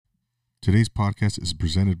Today's podcast is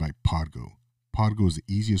presented by Podgo. Podgo is the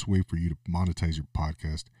easiest way for you to monetize your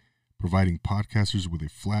podcast, providing podcasters with a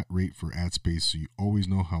flat rate for ad space so you always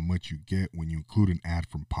know how much you get when you include an ad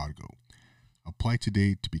from Podgo. Apply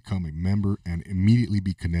today to become a member and immediately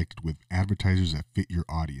be connected with advertisers that fit your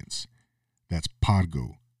audience. That's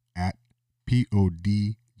Podgo at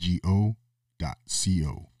podgo.co.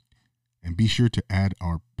 And be sure to add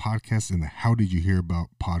our podcast in the How Did You Hear About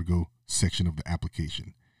Podgo section of the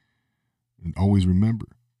application. And always remember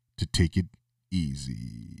to take it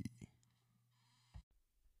easy.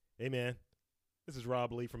 Hey, man. This is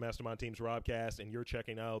Rob Lee from Mastermind Team's Robcast, and you're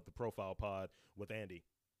checking out the Profile Pod with Andy.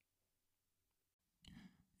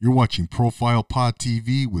 You're watching Profile Pod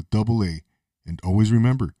TV with Double A. And always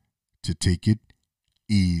remember to take it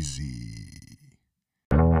easy.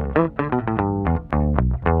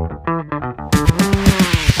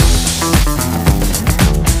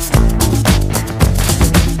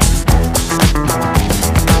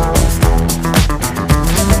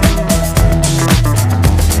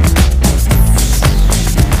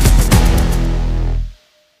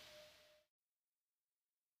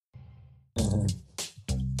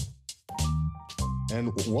 And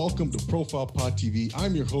welcome to Profile Pod TV.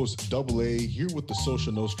 I'm your host, Double A, here with the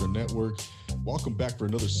Social Nostra Network. Welcome back for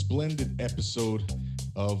another splendid episode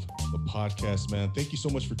of the podcast, man. Thank you so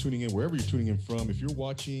much for tuning in, wherever you're tuning in from. If you're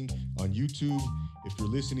watching on YouTube, if you're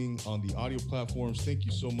listening on the audio platforms, thank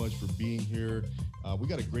you so much for being here. We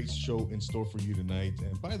got a great show in store for you tonight.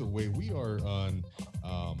 And by the way, we are on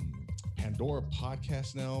Pandora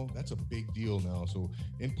podcast now. That's a big deal now. So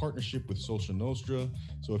in partnership with Social Nostra.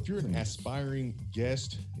 So if you're an aspiring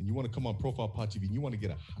guest and you want to come on Profile Pod TV and you want to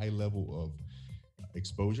get a high level of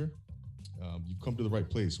exposure, you've come to the right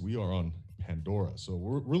place. We are on Pandora. So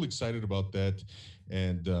we're really excited about that.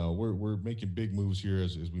 And we're making big moves here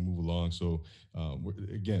as we move along. So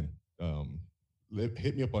hit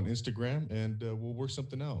me up on Instagram and we'll work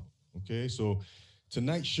something out. Okay. So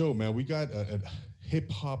tonight's show, man, we got a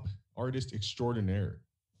hip hop artist extraordinaire.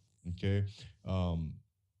 Okay.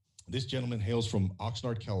 This gentleman hails from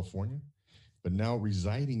Oxnard, California, but now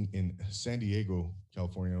residing in San Diego,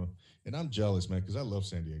 California. And I'm jealous, man, because I love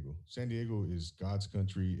San Diego. San Diego is God's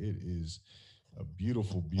country. It is a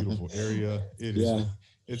beautiful, beautiful area. It is.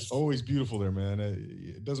 It's always beautiful there, man.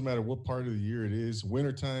 It doesn't matter what part of the year it is.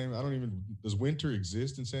 Wintertime, does winter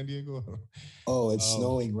exist in San Diego? Oh, it's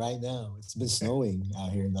snowing right now. It's been snowing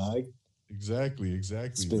out here, dog. Exactly. It's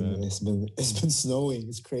been snowing.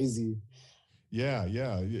 It's crazy. Yeah.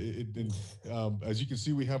 As you can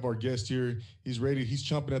see, we have our guest here. He's ready. He's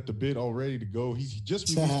chomping at the bit, all ready to go. He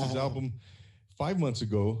just released his album 5 months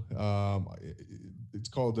ago. It's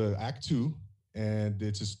called Act 2, and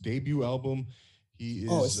it's his debut album. He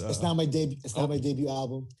is. It's not my debut. It's not my debut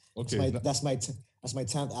album. Okay, that's my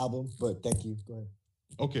 10th album. But thank you. Go ahead.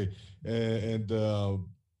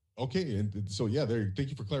 Okay, and so thank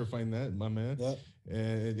you for clarifying that, my man. Yeah.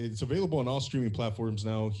 And it's available on all streaming platforms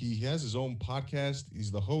now. He has his own podcast.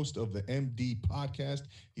 He's the host of the MD podcast.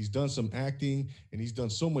 He's done some acting and he's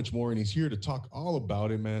done so much more. And he's here to talk all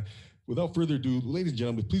about it, man. Without further ado, ladies and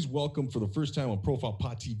gentlemen, please welcome for the first time on Profile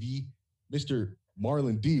Pod TV, Mr.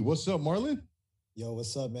 Marlon D. What's up, Marlon? Yo,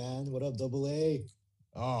 what's up, man? What up, Double A?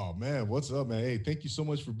 Oh, man. What's up, man? Hey, thank you so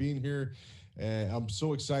much for being here. And I'm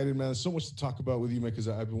so excited, man. There's so much to talk about with you, man, because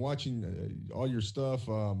I've been watching all your stuff.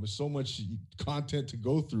 There's so much content to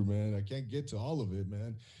go through, man. I can't get to all of it,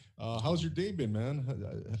 man. How's your day been, man?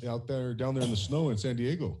 Down there in the snow in San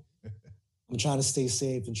Diego? I'm trying to stay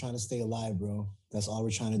safe and trying to stay alive, bro. That's all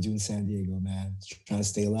we're trying to do in San Diego, man. Trying to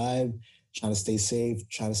stay alive, trying to stay safe,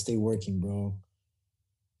 trying to stay working, bro.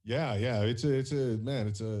 Yeah. I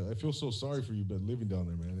feel so sorry for you, but living down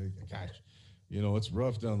there, man. Gosh. You know, it's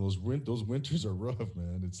rough down. Those winters are rough,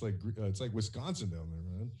 man. It's like Wisconsin down there,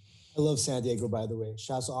 man. I love San Diego, by the way.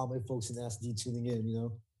 Shouts to all my folks in SD tuning in, you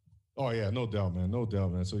know? Oh, yeah, no doubt, man. No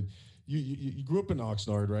doubt, man. So you grew up in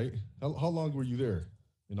Oxnard, right? How long were you there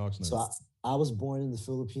in Oxnard? So I was born in the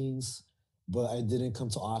Philippines, but I didn't come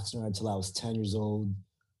to Oxnard until I was 10 years old.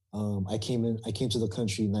 I came to the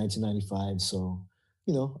country in 1995. So,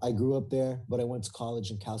 you know, I grew up there, but I went to college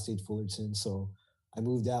in Cal State Fullerton. So I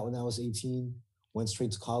moved out when I was 18, went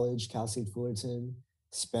straight to college, Cal State Fullerton,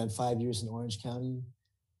 spent 5 years in Orange County.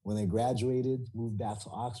 When I graduated, moved back to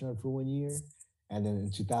Oxnard for 1 year. And then in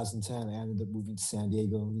 2010, I ended up moving to San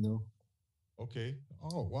Diego, you know. Okay.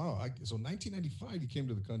 Oh, wow. So 1995, you came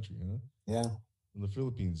to the country, huh? Yeah. In the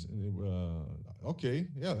Philippines. Okay.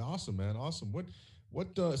 Yeah, awesome, man. Awesome.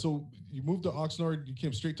 So you moved to Oxnard, you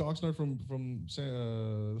came straight to Oxnard from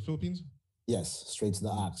the Philippines? Yes, straight to the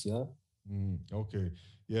Ox, yeah. Okay.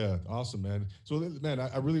 Yeah, awesome, man. So, man,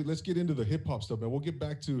 I really let's get into the hip hop stuff, man. We'll get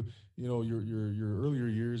back to your earlier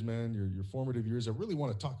years, man, your formative years. I really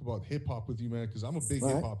want to talk about hip hop with you, man, because I'm a big All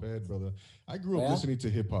hip right. hop head, brother. I grew Oh, up yeah. listening to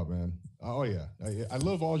hip hop, man. Oh yeah, I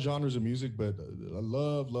love all genres of music, but I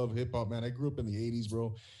love hip hop, man. I grew up in the '80s,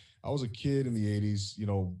 bro. I was a kid in the '80s.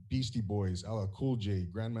 Beastie Boys, LL Cool J,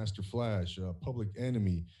 Grandmaster Flash, Public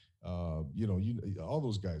Enemy. All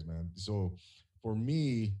those guys, man. So for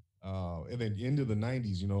me, and then into the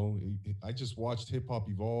 '90s, I just watched hip hop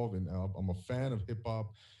evolve, and I'm a fan of hip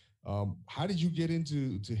hop. How did you get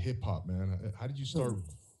into hip hop, man? How did you start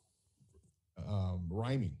Hmm.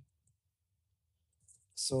 rhyming?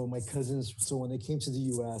 So my cousins, so when they came to the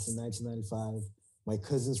US in 1995, my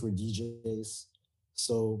cousins were DJs.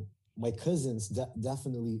 So my cousins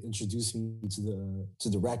definitely introduced me to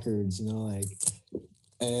the records, like,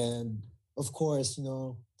 and of course,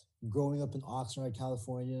 growing up in Oxnard,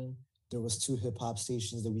 California, there was two hip hop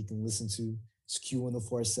stations that we can listen to. It's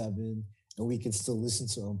Q104.7, and we can still listen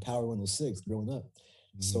to Power 106 growing up.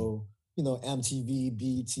 Hmm. So, MTV,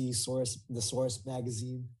 BET, Source, the Source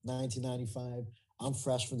magazine, 1995. I'm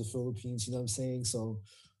fresh from the Philippines, you know what I'm saying? So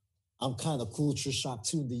I'm kind of culture shock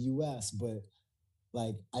too in the US, but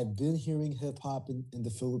like I've been hearing hip hop in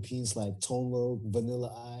the Philippines, like Tone Loc,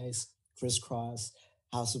 Vanilla Ice, Crisscross,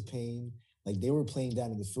 House of Pain. Like they were playing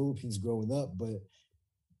that in the Philippines growing up, but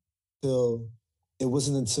till it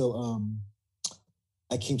wasn't until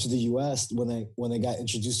I came to the US when I got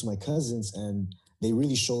introduced to my cousins and they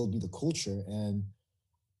really showed me the culture. And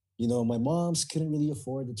my moms couldn't really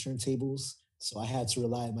afford the turntables, so I had to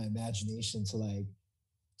rely on my imagination to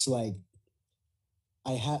like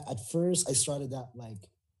I had at first I started out like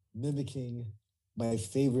mimicking my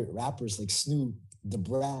favorite rappers like Snoop, The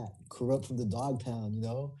Brat, Corrupt from the Dog Pound.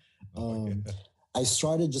 Oh yeah. Um, I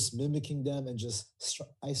started just mimicking them and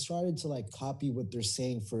I started to like copy what they're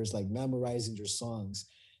saying first, like memorizing their songs,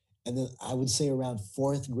 and then I would say around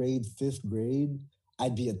fourth grade, fifth grade,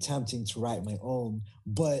 I'd be attempting to write my own,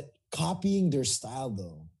 but copying their style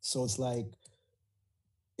though. So it's like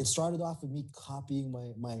it started off with me copying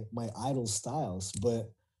my idol styles,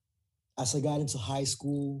 but as I got into high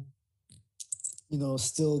school,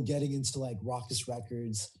 still getting into like Raucous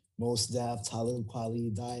Records, Most Def, Talib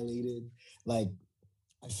Kweli, Dilated. Like,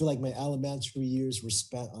 I feel like my elementary years were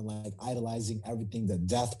spent on like idolizing everything that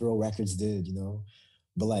Death Row Records did.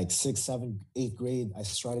 But like sixth, seventh, eighth grade, I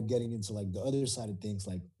started getting into like the other side of things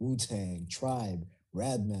like Wu Tang, Tribe,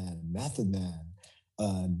 Redman, Method Man,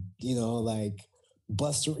 like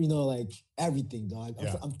Buster, like everything, dog.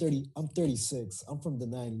 Yeah. I'm 30, I'm 36. I'm from the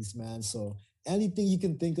 90s, man. So anything you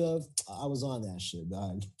can think of, I was on that shit,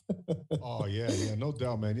 dog. Oh yeah, no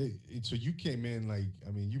doubt, man. So you came in like,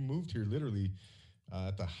 I mean, you moved here literally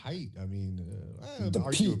at the height. I mean, The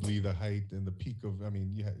peak. arguably the height and the peak of. I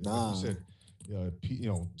mean, you had, like you Nah, said,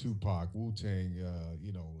 Tupac, Wu Tang,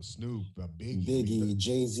 Snoop, Biggie. I mean, Biggie,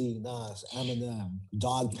 Jay-Z, Nas, Eminem,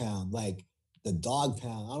 Dog Pound, like the Dog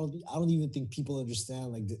Pound. I don't even think people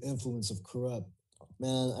understand like the influence of Corrupt.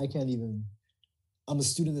 Man, I can't even. I'm a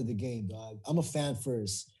student of the game, dog. I'm a fan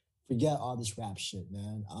first. Forget all this rap shit,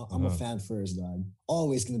 man. I'm a uh-huh. fan first, dog.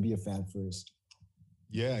 Always gonna be a fan first.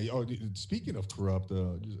 Yeah. Speaking of corrupt,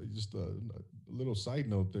 just a little side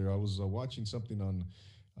note there. I was watching something on,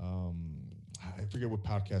 um, I forget what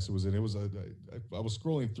podcast it was in. It was I was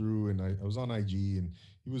scrolling through and I was on IG and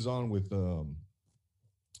he was on with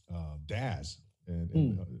Daz and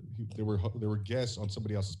Mm, they were guests on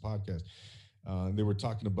somebody else's podcast. And they were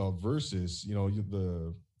talking about versus,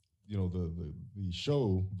 the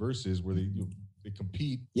show versus where they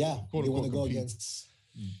compete, yeah, quote they want unquote to go compete. against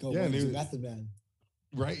go Yeah, and against they Method Man.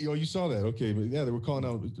 right. You saw that, okay? But yeah, they were calling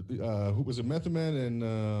out who was it, Method Man and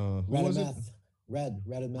who Red and was it? Meth. Red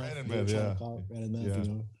and Red Meth. and They were Meth. trying to Yeah, call it Red and Meth,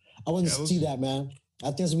 yeah, I want to yeah. see Those, that, man. I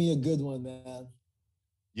think it's gonna be a good one, man.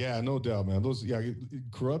 yeah, no doubt, man. Those, yeah,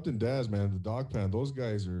 corrupt and Daz, man. The Dog Pound. Those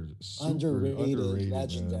guys are super Underrated, underrated, man.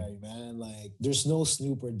 legendary, man. Like, there's no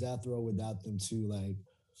Snoop or Death Row without them too. Like,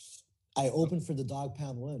 I opened for the Dog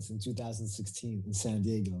Pound once in 2016 in San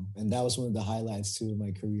Diego, and that was one of the highlights too of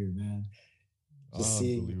my career, man. Just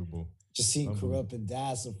seeing, Unbelievable, just seeing unbelievable. Corrupt and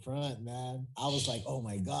Das up front, man. I was like, oh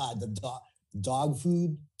my god, the dog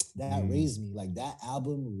food that Mm, raised me. Like that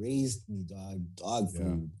album raised me, dog. Dog yeah.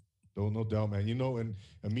 food. No doubt, man. And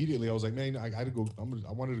immediately I was like, man, I got to go.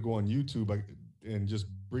 I wanted to go on YouTube and just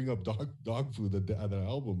bring up dog food, the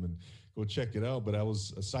album, and go check it out. But I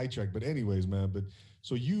was sidetracked. But anyways, man. But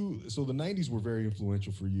so the '90s were very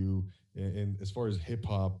influential for you, and as far as hip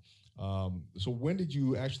hop. So when did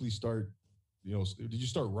you actually start? Did you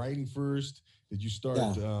start writing first? Did you Yeah.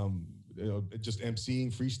 start just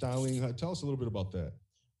emceeing, freestyling? Tell us a little bit about that.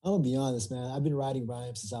 I'm gonna be honest, man. I've been writing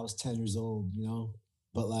rhymes since I was 10 years old, you know?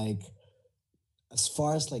 But like as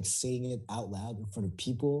far as like saying it out loud in front of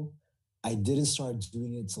people, I didn't start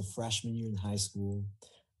doing it till freshman year in high school.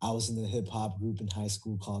 I was in a hip hop group in high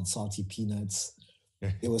school called Salty Peanuts.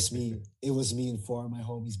 It was me. It was me and four of my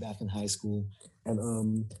homies back in high school,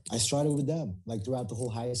 and I started with them. Like throughout the whole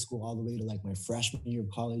high school, all the way to like my freshman year of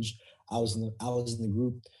college, I was in the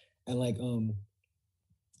group, and like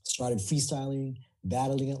started freestyling,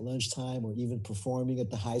 battling at lunchtime, or even performing at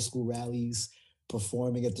the high school rallies,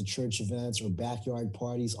 performing at the church events or backyard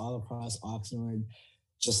parties all across Oxnard,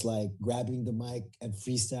 just like grabbing the mic and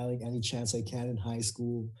freestyling any chance I can in high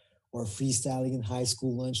school, or freestyling in high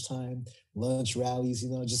school lunchtime, lunch rallies,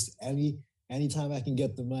 just anytime I can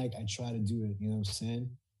get the mic, I try to do it. You know what I'm saying?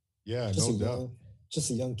 Yeah, Just a no doubt. young,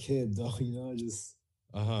 just a young kid though, just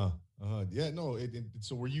Uh-huh. Uh-huh. Yeah, no,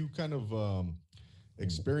 so were you kind of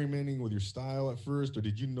experimenting with your style at first, or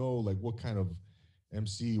did you know like what kind of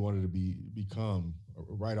MC you wanted to become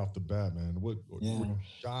right off the bat, man? What were you yeah,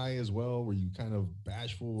 shy as well? Were you kind of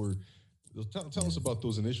bashful? Or tell us yeah. about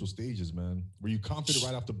those initial stages, man. Were you confident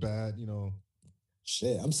right off the bat?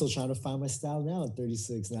 Shit, I'm still trying to find my style now at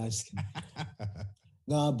 36. Nah, just kidding.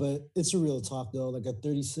 Nah, but it's a real talk though. Like at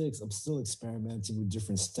 36, I'm still experimenting with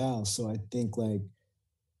different styles. So I think like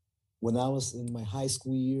when I was in my high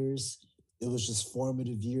school years, it was just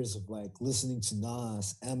formative years of like listening to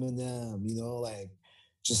Nas, Eminem, like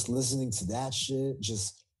just listening to that shit,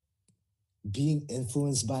 just being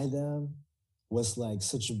influenced by them was like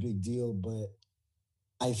such a big deal. But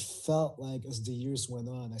I felt like as the years went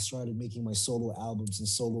on, I started making my solo albums and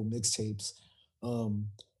solo mixtapes. Um,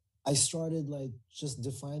 I started like just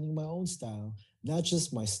defining my own style, not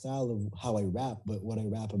just my style of how I rap, but what I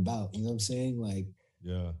rap about. You know what I'm saying? Like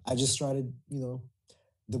Yeah, I just started,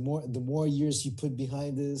 the more years you put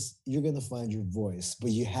behind this, you're gonna find your voice,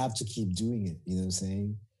 but you have to keep doing it. You know what I'm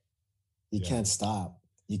saying? You yeah, can't stop.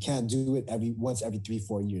 You can't do it every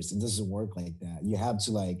 3-4 years. It doesn't work like that. You have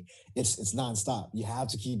to like it's nonstop. You have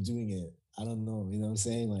to keep doing it. I don't know. You know what I'm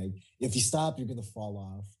saying? Like if you stop, you're gonna fall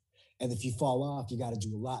off. And if you fall off, you gotta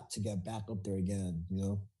do a lot to get back up there again.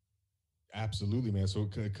 absolutely, man. So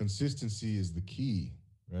consistency is the key,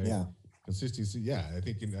 right? Yeah. Consistency. Yeah, I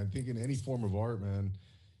think in any form of art, man.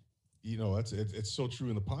 It's so true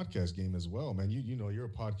in the podcast game as well, man. You're a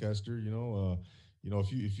podcaster.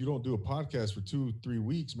 If you don't do a podcast for 2-3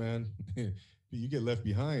 weeks, man, you get left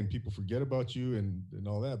behind. People forget about you and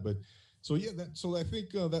all that. But so yeah, so I think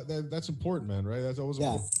that's important, man. Right? That's always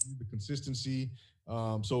Yeah. important. The consistency.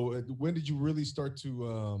 So when did you really start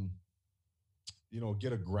to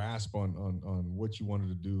get a grasp on what you wanted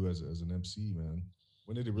to do as an MC, man?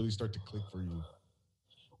 When did it really start to click for you?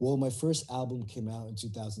 Well, my first album came out in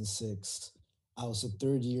 2006. I was a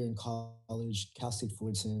third year in college, Cal State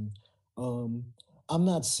Fullerton. Um, I'm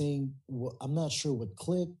not sure what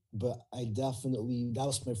clicked, but that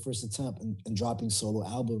was my first attempt in dropping solo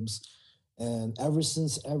albums. And ever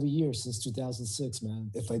since, every year since 2006, man,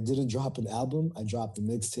 if I didn't drop an album, I dropped a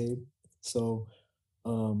mixtape. So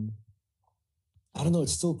um, I don't know.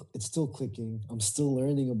 Gotcha. It's still clicking. I'm still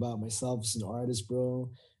learning about myself as an artist, bro.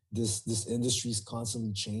 This industry is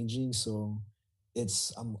constantly changing, so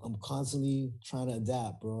I'm constantly trying to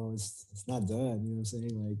adapt, bro. It's not done. You know what I'm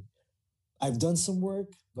saying? Like I've done some work,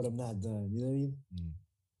 but I'm not done. You know what I mean?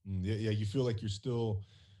 Mm. Yeah, yeah. You feel like you're still,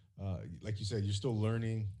 like you said, you're still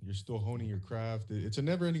learning. You're still honing your craft. It's a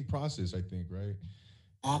never-ending process, I think, right?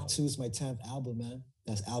 Act Two is my 10th album, man.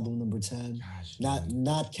 That's album number 10. Gosh, Not man.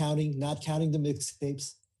 not counting the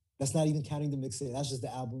mixtapes. That's not even counting the mixtape. That's just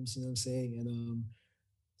the albums. You know what I'm saying? And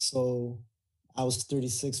so I was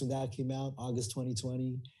 36 when that came out, August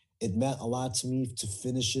 2020. It meant a lot to me to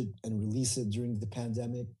finish it and release it during the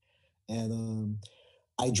pandemic. And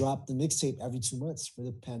I dropped the mixtape every 2 months for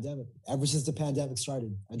the pandemic. Ever since the pandemic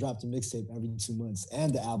started, I dropped the mixtape every 2 months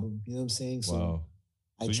and the album. You know what I'm saying? So Wow.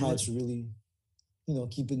 I So you tried were, to really,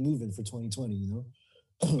 keep it moving for 2020.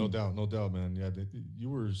 no doubt, no doubt, man. Yeah, you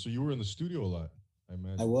were in the studio a lot, I I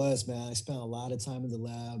imagine. was, man. I spent a lot of time in the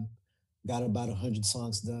lab, got about 100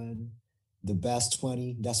 songs done. The best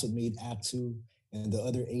 20, that's what made Act Two. And the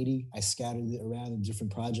other 80, I scattered it around in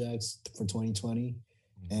different projects for 2020.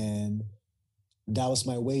 Mhm. And that was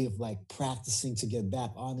my way of like practicing to get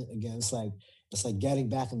back on it again. It's like getting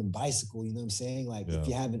back on the bicycle, you know what I'm saying? Like if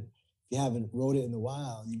Yeah. you haven't rode it in a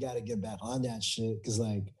while, you gotta get back on that shit. Cause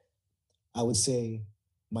like I would say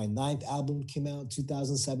my ninth album came out in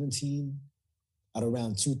 2017. At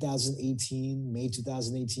around 2018, May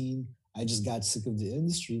 2018, I just got sick of the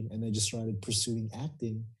industry and I just started pursuing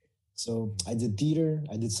acting. So Mhm. I did theater,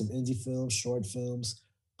 I did some indie films, short films,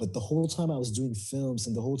 But the whole time I was doing films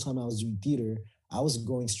and the whole time I was doing theater, I was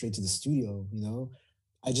going straight to the studio, you know.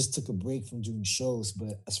 I just took a break from doing shows,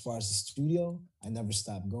 but as far as the studio, I never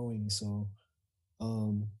stopped going. So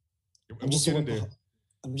um, I'm And we'll just a get into.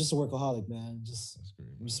 I'm just a workaholic, man. That's great,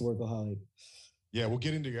 I'm man. just a workaholic. Yeah, we'll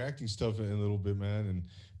get into your acting stuff in a little bit, man.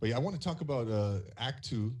 But yeah, I want to talk about Act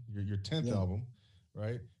Two, your 10th Yeah. album,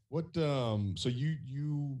 right? What so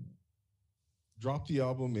you dropped the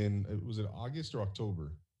album in was it August or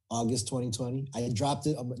October? August 2020. I dropped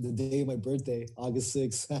it on the day of my birthday, August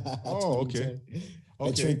 6th, Oh, okay. 2020.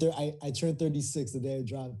 Okay. I turned 36 the day I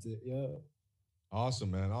dropped it. Yeah.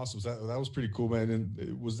 Awesome, man. Awesome. So that was pretty cool, man.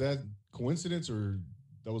 And was that coincidence or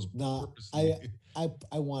that was Nah, purposely?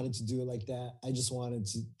 I wanted to do it like that.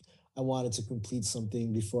 I wanted to complete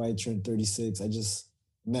something before I turned 36. I just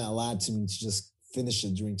meant a lot to me to just finish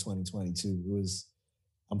it during 2022.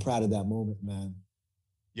 I'm proud of that moment, man.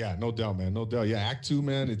 Yeah, no doubt, man. No doubt. Yeah, Act Two,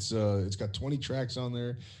 man. It's got 20 tracks on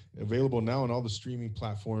there, available now on all the streaming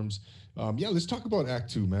platforms. Yeah, let's talk about Act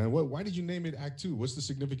Two, man. Why did you name it Act Two? What's the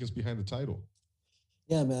significance behind the title?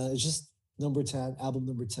 Yeah, man. It's just number 10, album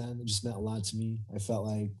number 10. It just meant a lot to me. I felt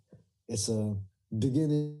like it's a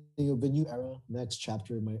beginning of a new era, next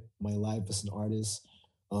chapter in my life as an artist.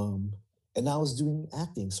 Um, and I was doing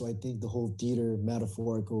acting. So I think the whole theater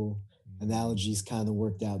metaphorical analogies kind of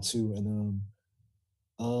worked out too. And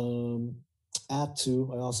um, Act Two,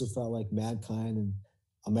 I also felt like mankind and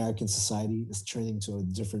American society is turning to a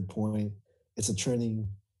different point. It's a turning.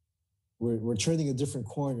 We're turning a different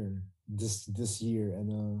corner this year,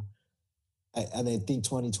 and I think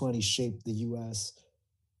 2020 shaped the U.S.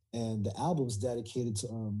 and the album's dedicated to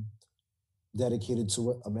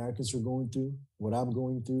what Americans are going through, what I'm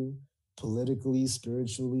going through, politically,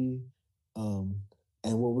 spiritually, um,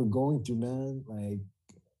 and what we're going through, man. Like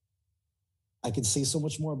I could say so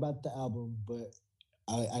much more about the album, but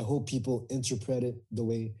I hope people interpret it the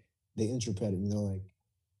way they interpret it. You know, like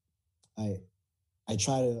I I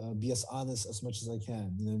try to be as honest as much as I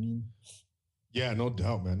can. You know what I mean? Yeah, no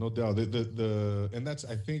doubt, man. No doubt. The and that's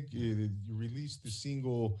I think you released the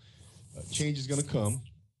single "Change Is Gonna Come,"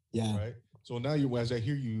 Yeah. right? So now you, as I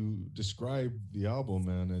hear you describe the album,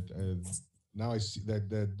 man, now I see that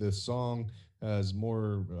the song has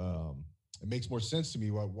more. It makes more sense to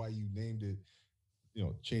me why you named it. You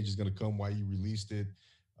know, "Change Is Gonna Come." Why you released it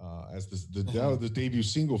as the debut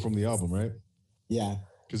single from the album, right? Yeah.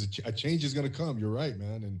 Because a change is gonna come. You're right,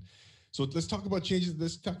 man. And so let's talk about changes.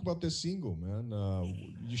 Let's talk about this single, man.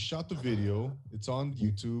 You shot the video. It's on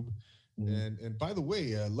YouTube. Mhm. And by the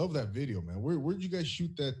way, I love that video, man. Where did you guys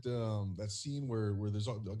shoot that scene where there's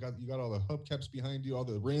you got all the hubcaps behind you, all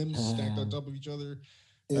the rims stacked on top of each other?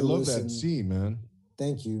 I It love was that in, scene, man.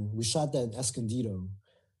 thank you. We shot that in Escondido.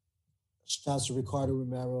 Shouts to Ricardo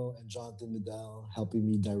Romero and Jonathan Medell helping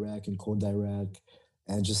me direct and co-direct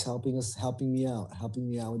and just helping me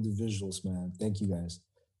out with the visuals, man. Thank you guys.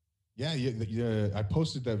 Yeah, yeah. I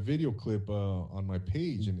posted that video clip on my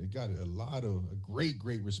page, and it got a great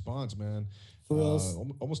response, man. For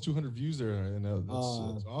real. Almost 200 views there, and that's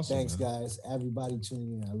awesome, Thanks, man. guys. Everybody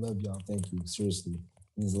tuning in. I love y'all. Thank you. Seriously.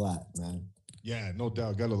 Means a lot, man. Yeah, no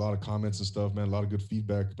doubt. Got a lot of comments and stuff, man. A lot of good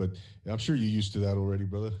feedback, but I'm sure you're used to that already,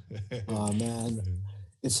 brother. Man.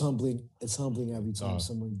 It's humbling. It's humbling every time Uh,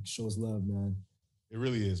 someone shows love, man. it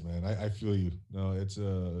really is, man. I feel you. No, it's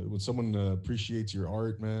when someone appreciates your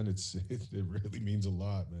art, man. It really means a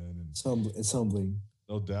lot, man. And It's humbling.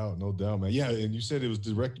 no doubt, man. Yeah, and you said it was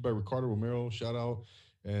directed by Ricardo Romero. Shout out,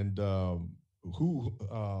 and who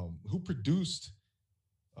produced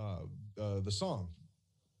uh, the song?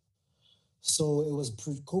 So it was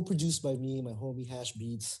co-produced by me, my homie Hash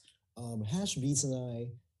Beats. Hash Beats and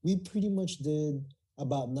we pretty much did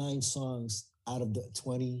about 9 songs out of the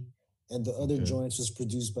 20, and the other joints was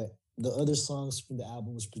produced by the other songs from the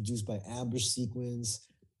album was produced by Amber Sequence,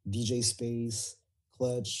 DJ Space,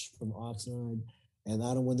 Clutch from Oxnard, and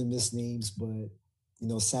I don't want to miss names, but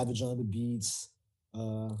Savage on the beats.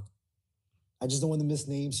 I just don't want to miss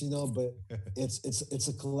names, but it's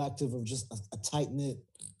a collective of just a tight knit,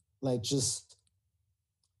 like just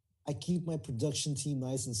I keep my production team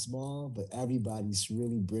nice and small, but everybody's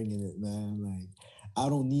really bringing it, man. Like I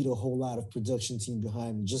don't need a whole lot of production team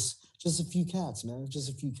behind me. Just a few cats, man. Just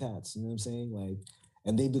a few cats. You know what I'm saying? Like,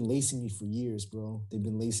 and they've been lacing me for years, bro. They've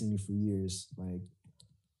been lacing me for years. Like,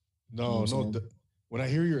 no, no. When I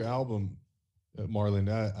hear your album, Marlon,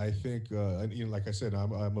 I think like I said,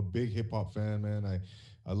 I'm a big hip hop fan, man.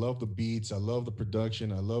 I love the beats, I love the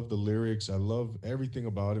production, I love the lyrics, I love everything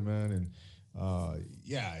about it, man. And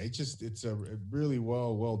yeah, it's a really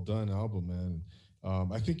well done album, man.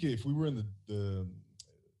 I think if we were in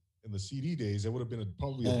in the CD days, that would have been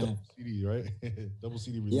probably a double CD, right? Double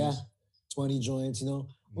CD Yeah, release. 20 joints. A lot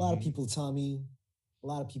of Mm-hmm. people tell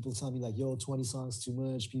me, like, yo, 20 songs too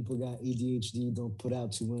much. People got ADHD, don't put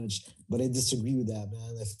out too much. But I disagree with that,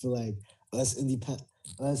 man. I feel like us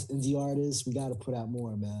indie artists, we got to put out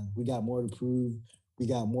more, man. We got more to prove. We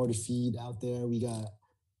got more to feed out there. We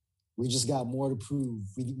just got more to prove.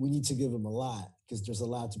 We need to give them a lot because there's a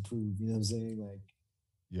lot to prove. You know what I'm saying? Like,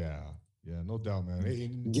 Yeah, yeah, no doubt,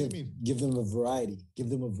 man. give them a variety. Give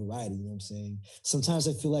them a variety. You know what I'm saying? Sometimes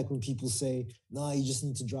I feel like when people say, "No, you just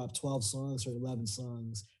need to drop 12 songs or 11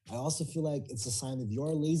 songs," I also feel like it's a sign of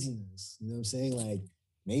your laziness. You know what I'm saying? Like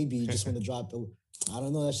maybe you just want to drop. I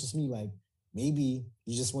don't know. That's just me. Like maybe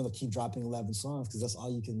you just want to keep dropping 11 songs because that's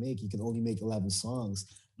all you can make. You can only make 11 songs.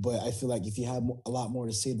 But I feel like if you have a lot more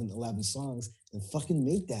to say than 11 songs, then fucking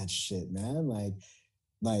make that shit, man.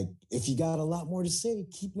 Like, if you got a lot more to say,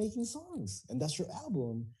 keep making songs. And that's your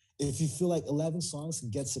album. If you feel like 11 songs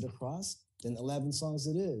gets it across, then 11 songs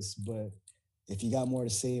it is. But if you got more to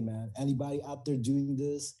say, man, anybody out there doing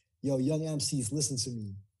this, yo, young MCs, listen to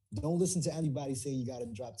me. Don't listen to anybody say you got to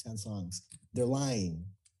drop 10 songs. They're lying.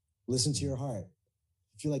 Listen to your heart.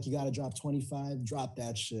 Feel like you got to drop 25, drop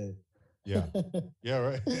that shit. Yeah. Yeah,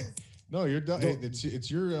 right. No, you're done.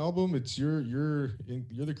 It's your album. It's you're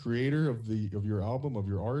the creator of your album, of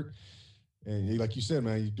your art. And like you said,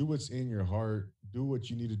 man, you do what's in your heart. Do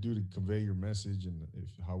what you need to do to convey your message and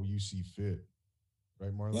how you see fit.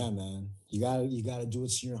 Right, Marlon? Yeah, man. You gotta do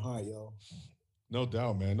what's in your heart, yo. No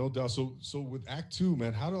doubt, man. No doubt. So with Act Two,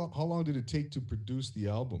 man, how long did it take to produce the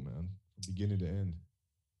album, man, from beginning to end?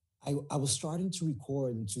 I was starting to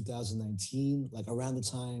record in 2019, like around the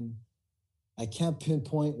time I can't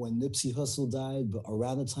pinpoint when Nipsey Hussle died, but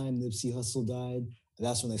around the time Nipsey Hussle died,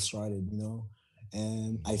 that's when I started.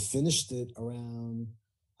 And I finished it around,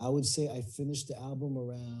 I would say I finished the album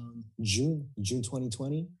around June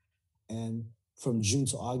 2020. And from June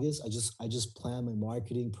to August, I just planned my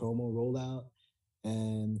marketing promo rollout,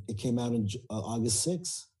 and it came out on August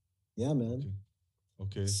 6th. Yeah, man.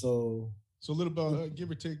 Okay. So a little about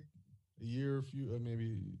give or take a year, a few,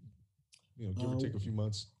 maybe, give or take a few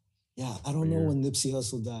months. Yeah, I don't know when Nipsey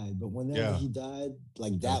Hussle died, but whenever he died,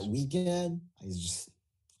 like that weekend,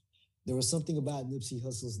 there was something about Nipsey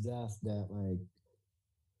Hussle's death that, like,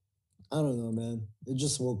 I don't know, man. It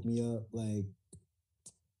just woke me up. Like,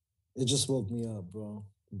 it just woke me up, bro.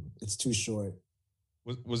 It's too short.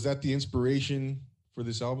 Was that the inspiration for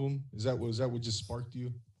this album? Was that what just sparked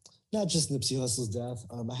you? Not just Nipsey Hussle's death.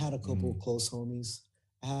 I had a couple close homies.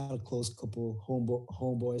 I had a close couple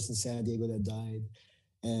homeboys in San Diego that died,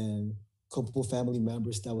 and a couple family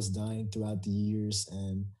members that was dying throughout the years.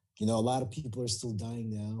 And a lot of people are still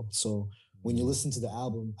dying now. So when you listen to the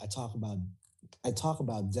album, I talk about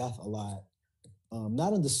death a lot.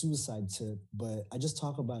 Not on the suicide tip, but I just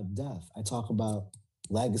talk about death. I talk about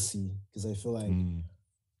legacy because I feel like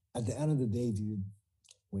at the end of the day, dude,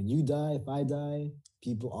 when you die, if I die,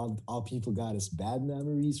 all people got is bad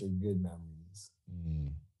memories or good memories.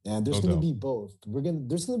 And there's gonna be both.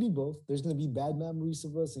 There's gonna be both. There's gonna be bad memories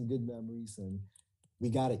of us and good memories, and we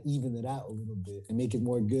gotta even it out a little bit and make it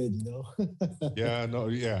more good, Yeah, no,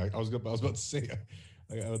 yeah. I was about to say,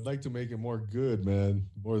 I would like to make it more good, man.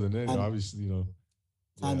 More than anything, obviously,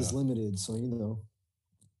 time is limited, so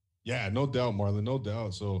Yeah, no doubt, Marlon, no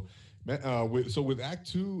doubt. So, with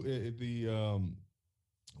Act Two,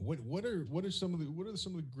 what are some of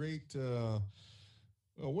the great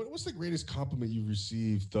what's the greatest compliment you've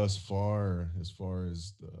received thus far, as far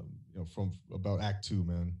as from about Act Two,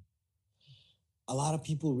 man? A lot of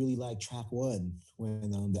people really like track one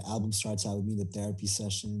when the album starts out with me in the therapy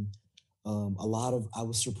session. I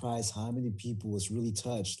was surprised how many people was really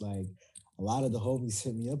touched. Like a lot of the homies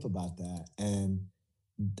hit me up about that, and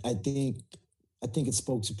I think it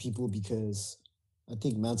spoke to people because I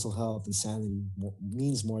think mental health and sanity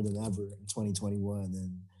means more than ever in 2021,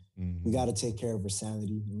 and we got to take care of our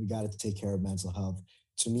sanity and we got to take care of mental health.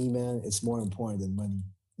 To me, man, it's more important than money.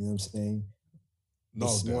 You know what I'm saying? No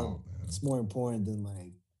doubt, man. It's more important than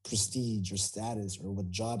like prestige or status or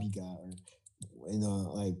what job you got, or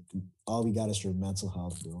like all we got is your mental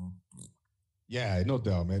health, bro. Yeah, no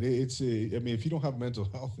doubt, man. I mean, if you don't have mental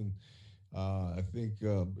health, and I think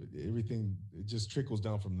everything, it just trickles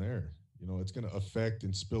down from there. It's going to affect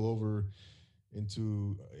and spill over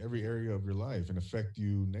into every area of your life and affect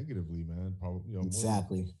you negatively, man. Probably,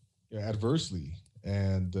 exactly. Adversely.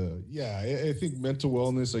 And I think mental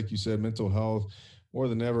wellness, like you said, mental health, more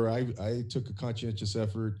than ever. I took a conscientious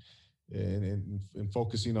effort in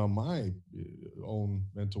focusing on my own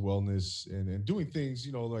mental wellness and doing things,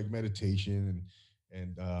 like meditation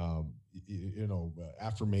and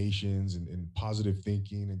affirmations and positive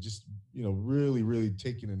thinking, and just really really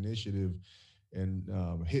taking initiative and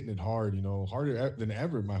hitting it hard, harder than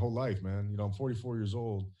ever my whole life, man. I'm 44 years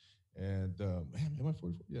old, and man, am I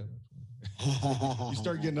 44? Yeah. You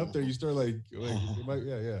start getting up there, you start like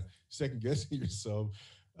yeah, second guessing yourself.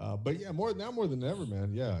 But yeah, more than ever,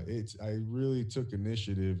 man. Yeah, I really took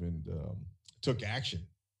initiative and took action,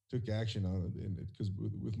 on it because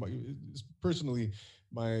with my personally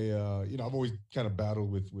my I've always kind of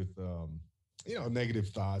battled with negative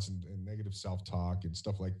thoughts and negative self talk and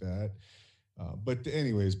stuff like that. But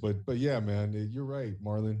anyways, but yeah, man, you're right,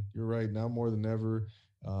 Marlon. You're right. Now more than ever,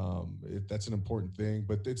 that's an important thing.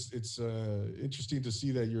 But it's interesting to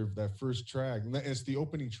see that that first track. And it's the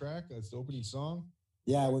opening track. That's the opening song.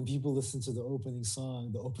 Yeah, when people listen to the opening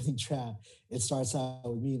song, the opening track, it starts out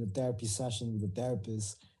with me in a therapy session with a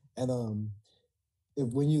therapist, and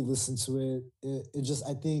when you listen to it just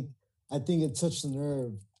I think it touched a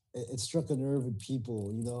nerve. It struck a nerve with people,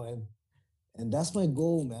 and that's my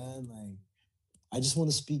goal, man. Like, I just want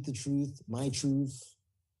to speak the truth, my truth,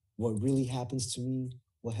 what really happens to me,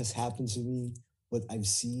 what has happened to me, what I've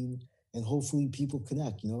seen, and hopefully people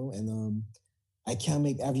connect, and I can't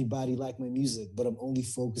make everybody like my music, but I'm only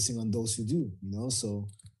focusing on those who do, so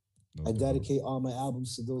No I doubt. dedicate all my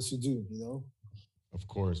albums to those who do. Of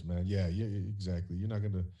course, man. Yeah, exactly. You're not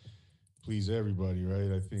gonna please everybody,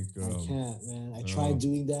 right? I think I can't, man. I uh, tried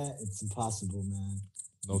doing that. It's impossible, man.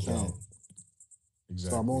 no I can't. doubt.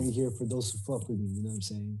 So I'm Exactly. only here for those who fuck with me. You know what I'm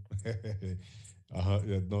saying?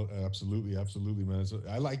 Yeah, no, absolutely, absolutely, man. So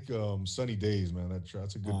I like Sunny Days, man.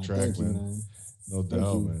 That's a good track, Thank you, man. man. No Thank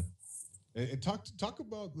doubt, you. man. And talk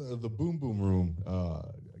about the Boom Boom Room.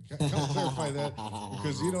 Kind of clarify that,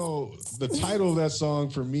 because the title of that song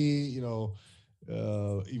for me,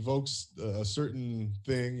 evokes a certain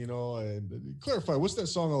thing, and clarify what's that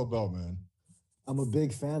song all about, man. I'm a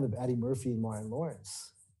big fan of Eddie Murphy and Martin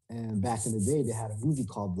Lawrence. And back in the day, they had a movie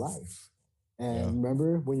called Life. Yeah. And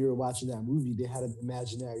remember when you were watching that movie, they had an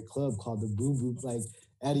imaginary club called the Boom Boom. Like,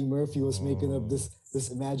 Eddie Murphy was making up Oh. this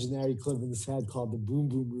imaginary club in his head called the Boom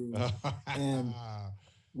Boom Room. And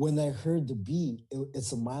when I heard the beat,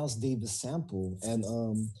 it's a Miles Davis sample, and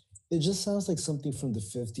it just sounds like something from the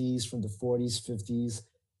 50s, from the 40s, 50s,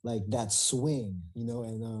 like that swing,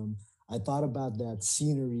 And I thought about that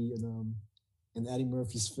scenery in Eddie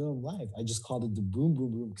Murphy's film Life. I just called it the Boom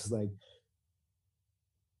Boom Room because like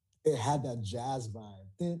it had that jazz vibe.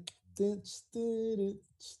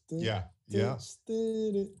 Yeah, yeah.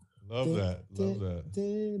 Love that. Love that.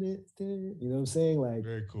 You know what I'm saying? Like,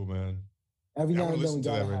 Very cool, man. every Yeah, I now want to and then we listen to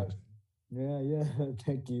that gotta right have.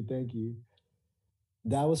 Yeah. Thank you.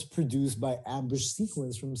 That was produced by Ambush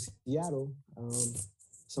Sequence from Seattle.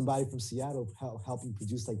 Somebody from Seattle helped me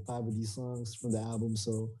produce like 5 of these songs from the album.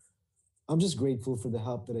 So I'm just grateful for the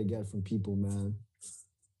help that I get from people, man.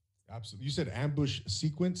 Absolutely. You said Ambush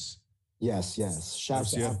Sequence? Yes.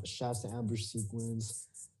 Shouts Yeah. to Ambush Sequence.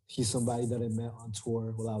 He's somebody that I met on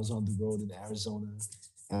tour while I was on the road in Arizona.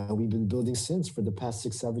 And we've been building since for the past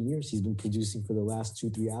 6-7 years. He's been producing for the last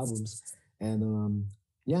 2-3 albums. And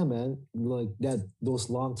yeah, man, like those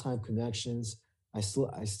long time connections. I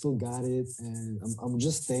still got it, and I'm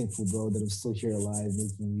just thankful, bro, that I'm still here alive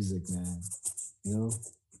making music, man. You know?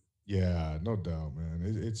 Yeah, no doubt, man.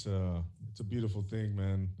 It's a beautiful thing,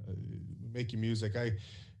 man. Making music. I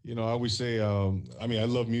always say, I mean, I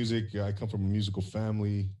love music. I come from a musical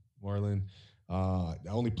family, Marlon. I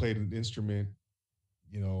only played an instrument.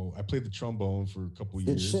 I played the trombone for a couple of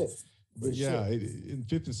Good years. shit. But Good yeah, shit. in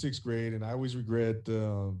fifth and sixth grade, and I always regret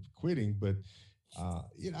quitting. But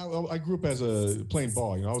I grew up as a playing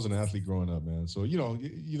ball. I was an athlete growing up, man. So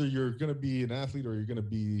either you're gonna be an athlete or you're gonna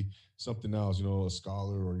be something else. A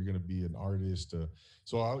scholar, or you're gonna be an artist.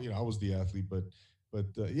 So I was the athlete, but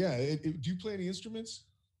yeah. Do you play any instruments?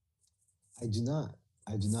 I do not.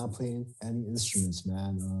 I do not play any instruments,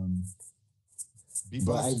 man.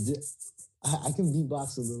 But I Beatbox? did. I can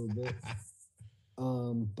beatbox a little bit.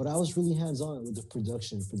 But I was really hands on with the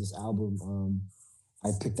production for this album. I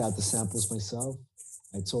picked out the samples myself.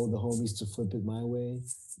 I told the homies to flip it my way.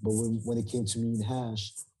 But when it came to me and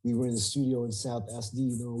Hash, we were in the studio in South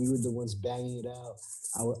SD. We were the ones banging it out.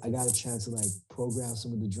 I got a chance to like program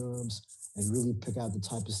some of the drums and really pick out the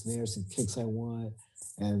type of snares and kicks I want,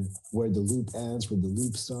 and where the loop ends, where the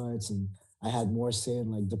loop starts, and I had more say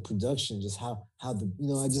in like the production, just how the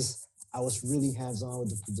I was really hands on with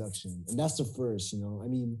the production, and that's the first. I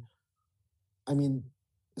mean,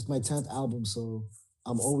 it's my 10th album, so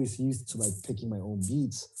I'm always used to like picking my own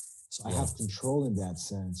beats, so I Yeah. have control in that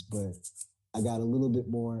sense. But I got a little bit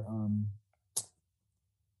more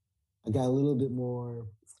I got a little bit more.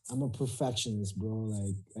 I'm a perfectionist, bro.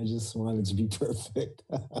 Like I just want it to be perfect.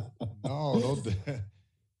 No, no,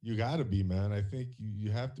 you got to be, man. I think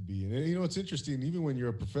you have to be. And you know, it's interesting. Even when you're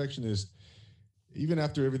a perfectionist, even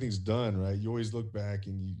after everything's done, right? You always look back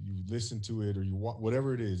and you listen to it or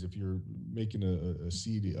whatever it is. If you're making a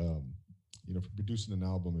CD, you know, if you're producing an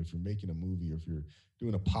album, if you're making a movie, or if you're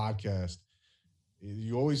doing a podcast,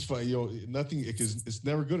 you always find, you know, nothing because it's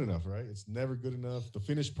never good enough, right? It's never good enough. The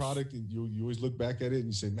finished product, and you always look back at it and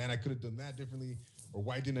you say, man, I could have done that differently, or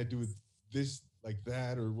why didn't I do this like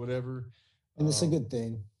that, or whatever. And it's a Um, good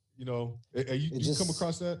thing. you know, It you come just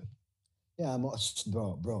across that? yeah,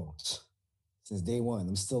 bro. Since day one,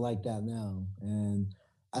 I'm still like that now, and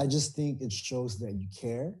I just think it shows that you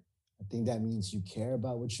care. I think that means you care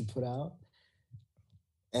about what you put out,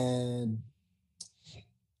 and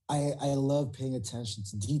I love paying attention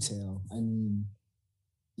to detail. I mean,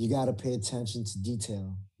 you got to pay attention to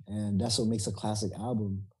detail, and that's what makes a classic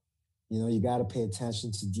album. You know, you got to pay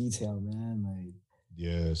attention to detail, man. Like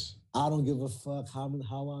Yes. I don't give a fuck how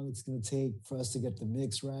long it's gonna take for us to get the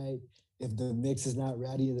mix right. If the mix is not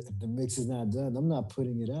ready, if the mix is not done, I'm not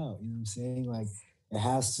putting it out. You know what I'm saying? Like it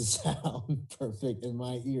has to sound perfect in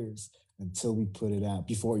my ears until we put it out,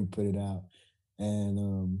 before we put it out.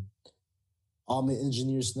 And all my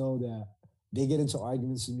engineers know that they get into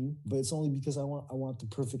arguments with me, but it's only because I want the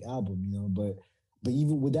perfect album, you know. But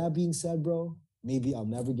even with that being said, bro, maybe I'll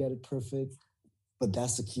never get it perfect, but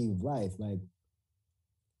that's the key of life. Like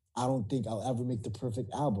I don't think I'll ever make the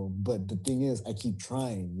perfect album, but the thing is, I keep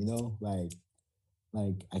trying. You know, like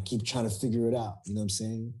I keep trying to figure it out. You know what I'm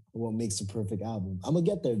saying? What makes a perfect album? I'm gonna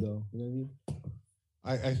get there though. You know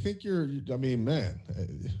what I mean? I think you're. I mean, man,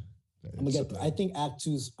 I'm gonna get there. I think Act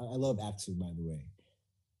Two's. I love Act Two, by the way.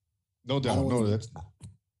 No I don't doubt. want No, to. that's. Go I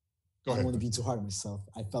don't ahead. want to be too hard on myself.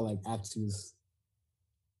 I felt like Act Two is.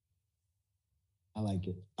 I like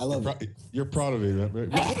it. I love it. You're proud of it,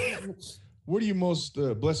 man. What are you most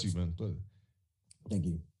bless you, man? Thank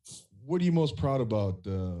you. What are you most proud about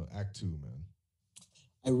Act Two, man?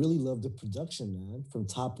 I really love the production, man, from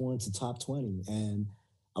top one to top 20. And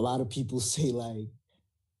a lot of people say like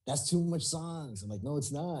that's too much songs. I'm like, no,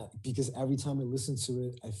 it's not. Because every time I listen to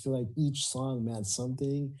it, I feel like each song meant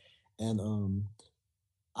something. And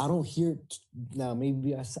I don't hear now,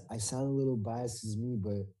 maybe I sound a little biased as me,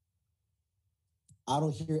 but I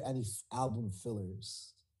don't hear any album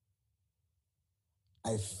fillers.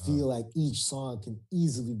 I Uh, feel like each song can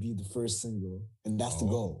easily be the first single, and that's the oh,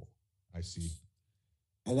 goal. I see.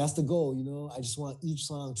 And that's the goal, you know. I just want each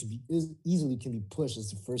song to be easily can be pushed as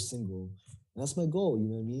the first single. And that's my goal, you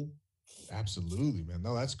know what I mean? Absolutely, man.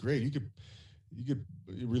 No, that's great. You could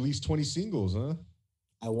release 20 singles, huh?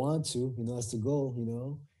 I want to, you know, that's the goal, you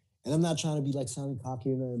know. And I'm not trying to be like sounding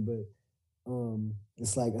cocky or nothing, but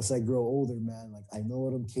it's like as I grow older, man, like I know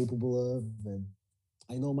what I'm capable of and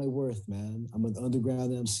I know my worth, man. I'm an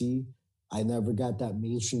underground MC. I never got that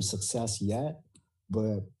mainstream success yet,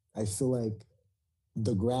 but I feel like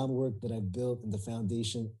the groundwork that I've built and the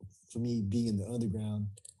foundation for me being in the underground,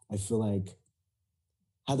 I feel like,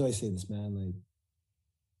 how do I say this, man? Like,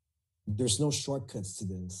 there's no shortcuts to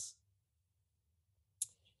this.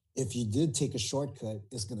 If you did take a shortcut,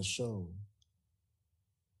 it's gonna show.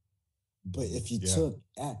 But if you Yeah. took,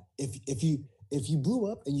 if you blew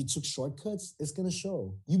up and you took shortcuts, it's gonna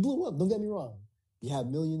show. You blew up. Don't get me wrong. You have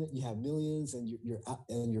millions, and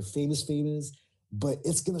you're famous, but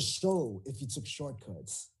it's gonna show if you took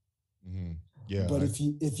shortcuts. Mm-hmm. Yeah. But if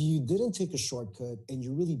you didn't take a shortcut and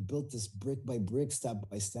you really built this brick by brick, step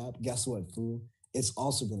by step, guess what, fool? It's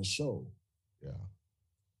also gonna show. Yeah.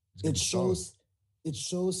 It shows it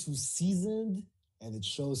shows who's seasoned and it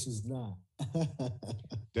shows who's not.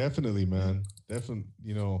 Definitely, man. Definitely,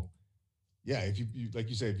 you know, yeah, if you like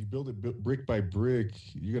you say, if you build it brick by brick,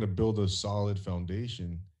 you're gonna build a solid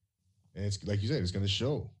foundation, and it's like you said, it's gonna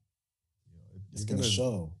show. You know, It's you're gonna gonna,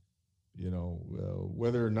 show. you know,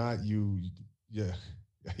 whether or not yeah,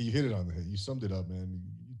 you hit it on the head. You summed it up, man.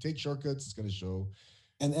 You take shortcuts, it's gonna show.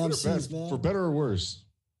 And Good or bad, MCs, for man. better or worse.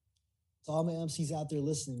 To all my MCs out there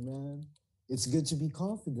listening, man. It's good to be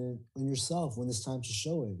confident in yourself when it's time to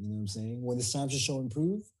show it. You know what I'm saying? When it's time to show and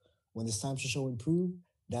prove, when it's time to show and prove,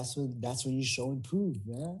 that's when you show and prove,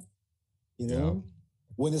 man. You Yeah. know?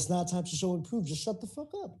 When it's not time to show and prove, just shut the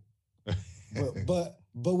fuck up.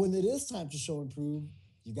 But when it is time to show and prove,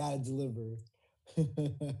 you gotta deliver.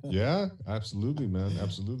 Yeah, absolutely, man.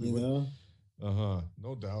 Absolutely. You know? Uh-huh.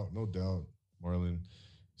 No doubt, no doubt, Marlon.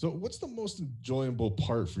 So what's the most enjoyable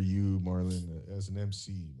part for you, Marlon, as an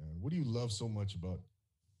MC, man? What do you love so much about,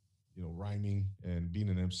 rhyming and being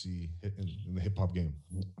an MC in the hip hop game?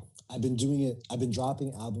 I've been doing it. I've been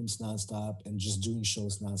dropping albums nonstop and just doing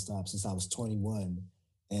shows nonstop since I was 21.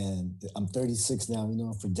 And I'm 36 now,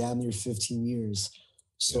 for damn near 15 years.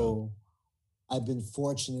 So I've been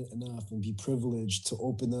fortunate enough and be privileged to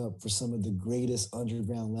open up for some of the greatest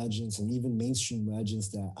underground legends and even mainstream legends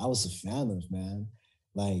that I was a fan of, man.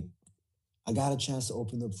 Like, I got a chance to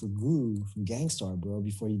open up for Guru from Gangstar, bro,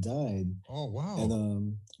 before he died. Oh, wow.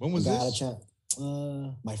 And when was this?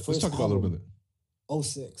 My first Let's talk about a little bit.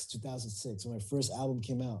 2006, when my first album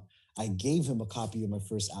came out. I gave him a copy of my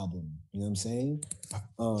first album. You know what I'm saying?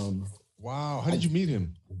 Wow. How did you meet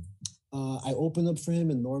him? I opened up for him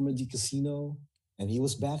in Normandy Casino, and he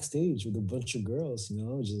was backstage with a bunch of girls,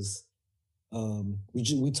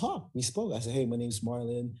 we talked, we spoke. I said, hey, my name's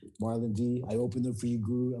Marlon D. I opened up for you,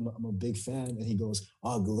 Guru. I'm a big fan. And he goes,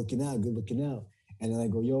 oh, good looking out. And then I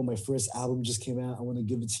go, yo, my first album just came out. I want to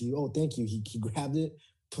give it to you. Oh, thank you. He grabbed it,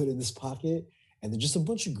 put it in his pocket, and then just a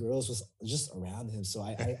bunch of girls was just around him. So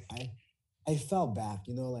I fell back,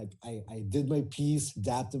 I did my piece,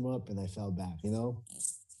 dapped him up, and I fell back,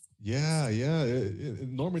 Yeah.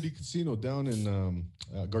 Normandy Casino down in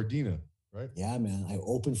Gardena, right? Yeah, man. I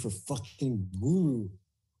opened for fucking Guru.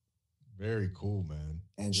 Very cool, man.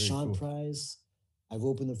 And Very Sean cool. Price. I've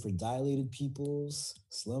opened up for Dilated Peoples,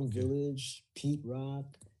 Slum Village, Pete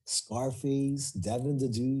Rock, Scarface, Devin the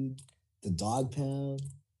Dude, The Dog Pound.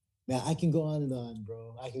 Man, I can go on and on,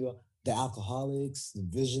 bro. I can go. The Alcoholics, The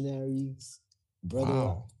Visionaries, Brother.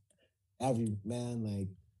 Wow. Every man, like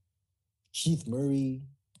Keith Murray,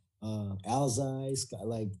 Alzai,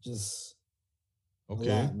 like just okay.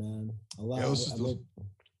 A lot, man. A lot. Yeah,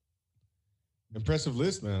 impressive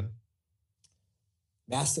list, man.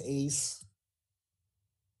 Master Ace,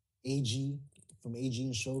 AG from AG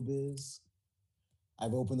and Showbiz.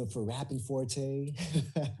 I've opened up for Rapping Forte.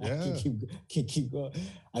 Yeah. can keep going.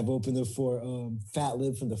 I've opened up for Fat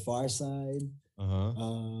Lip from The Far Side.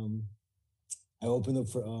 I opened up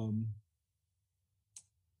for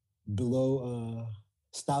Below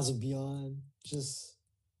Styles of Beyond. Just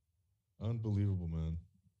unbelievable, man.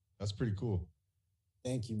 That's pretty cool.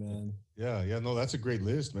 Thank you, man. Yeah. No, that's a great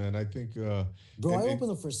list, man. I think bro, I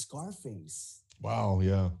opened up for Scarface. Wow,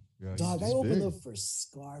 yeah. Dog, I opened up for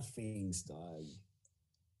Scarface, dog.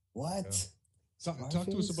 What? Yeah. Talk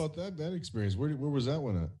to us about that experience. Where was that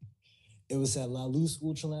one at? It was at La Luz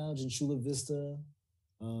Ultra Lounge in Chula Vista,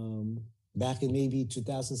 back in maybe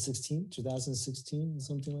 2016,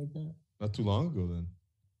 something like that. Not too long ago, then.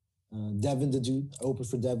 Devin the Dude. I opened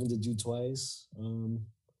for Devin the Dude twice.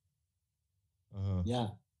 Yeah,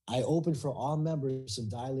 I opened for all members of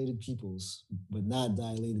Dilated Peoples, but not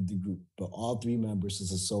Dilated the group, but all three members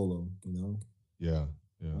as a solo, Yeah.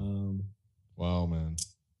 Wow, man.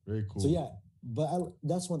 Very cool. So yeah, but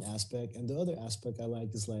that's one aspect. And the other aspect I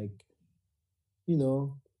like is like,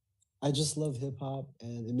 I just love hip hop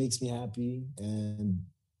and it makes me happy. And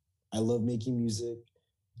I love making music.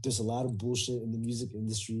 There's a lot of bullshit in the music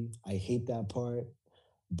industry. I hate that part.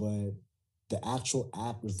 But the actual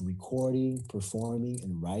act of recording, performing,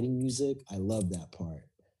 and writing music, I love that part.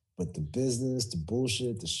 But the business, the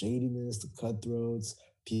bullshit, the shadiness, the cutthroats,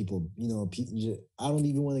 people, I don't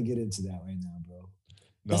even want to get into that right now, bro.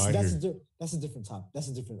 No, that's a different topic. That's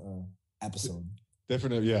a different episode.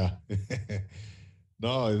 Different, yeah.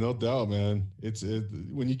 No doubt, man. It's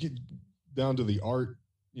when you get down to the art,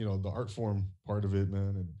 the art form part of it,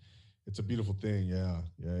 man, and it's a beautiful thing. Yeah,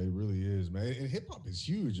 it really is, man. And hip hop is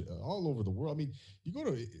huge all over the world. I mean, you go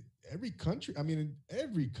to every country. I mean, in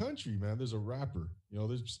every country, man, there's a rapper.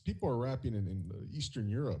 There's people are rapping in Eastern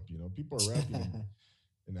Europe. People are rapping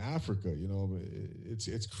in Africa.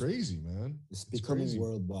 It's crazy, man. It's becoming crazy.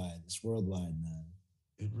 Worldwide. It's worldwide, man.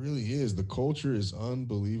 It really is. The culture is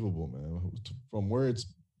unbelievable, man. From where it's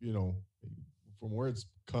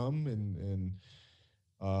come and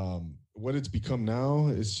what it's become now,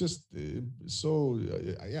 it's just so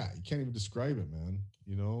yeah, you can't even describe it, man.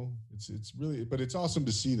 It's really, but it's awesome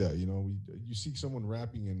to see that. You see someone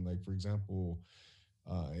rapping in, like, for example,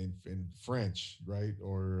 in French, right?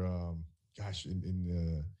 Or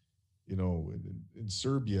in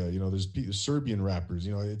Serbia, there's Serbian rappers.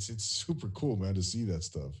 It's super cool, man, to see that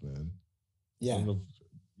stuff, man. Yeah,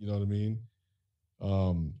 you know what I mean.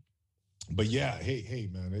 But yeah, hey,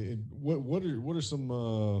 man, what are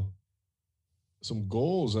some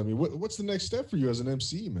goals? I mean, what's the next step for you as an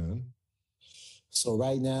MC, man? So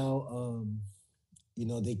right now,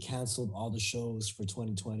 they canceled all the shows for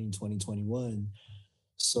 2020 and 2021.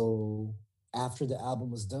 So after the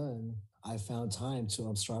album was done, I found time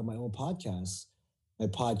to start my own podcast. My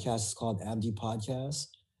podcast is called MD Podcast.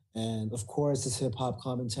 And of course, it's hip hop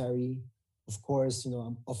commentary. Of course,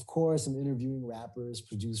 I'm interviewing rappers,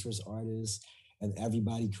 producers, artists, and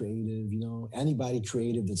everybody creative. Anybody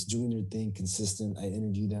creative that's doing their thing consistent, I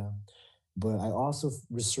interview them. But I also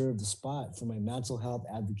reserve the spot for my mental health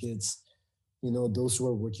advocates, those who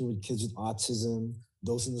are working with kids with autism,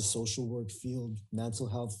 those in the social work field, mental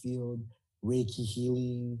health field, Reiki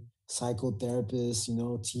healing,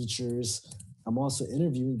 psychotherapists, teachers. I'm also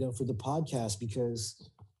interviewing them for the podcast because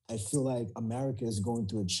I feel like America is going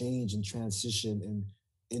through a change and transition, and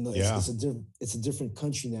Yeah. it's a different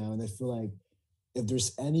country now, and I feel like if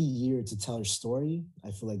there's any year to tell your story,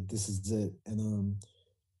 I feel like this is it. And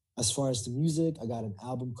as far as the music, I got an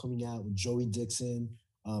album coming out with Joey Dixon.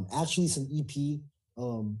 Actually, it's an EP.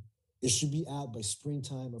 Um, it should be out by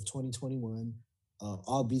springtime of 2021.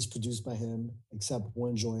 All beats produced by him, except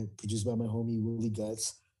one joint produced by my homie Willie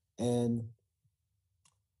Guts. And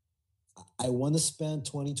I want to spend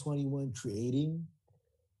 2021 creating,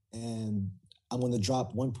 and I'm going to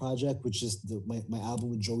drop one project, which is my album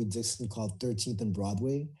with Joey Dixon called 13th and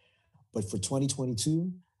Broadway. But for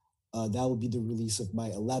 2022, that will be the release of my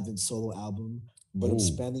 11th solo album. But I'm Oh,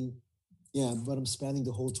 spending, yeah, but I'm spending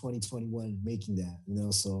the whole 2021 making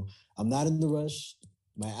that. So I'm not in the rush.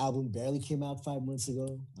 My album barely came out 5 months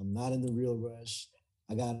ago. I'm not in the real rush.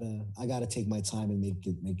 I gotta take my time and make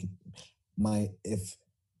it my if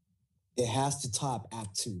it has to top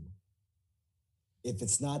Act Two. If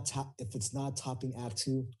it's not topping Act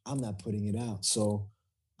Two, I'm not putting it out. So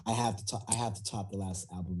I have to top the last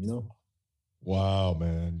album. wow,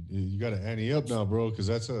 man. You got to ante up now, bro, because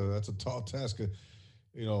that's a tall task.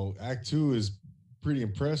 Act two is pretty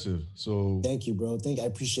impressive. So, Thank you, bro. I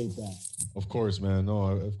appreciate that. of course, man. No,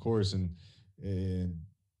 of course, and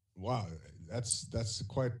wow, that's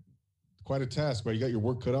quite a task, right? You got your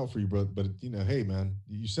work cut out for you, bro. But hey, man,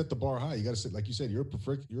 you set the bar high. You got to set, like you said, you're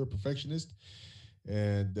a perfectionist,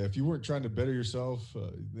 and if you weren't trying to better yourself,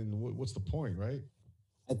 then what's the point, right?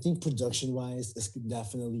 I think production wise, it's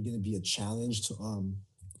definitely going to be a challenge to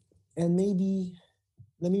and maybe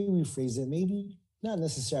let me rephrase it. Maybe not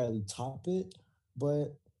necessarily top it, but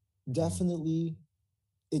Mhm. definitely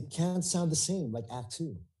it can't sound the same like Act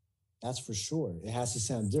Two. That's for sure. It has to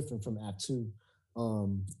sound different from Act Two.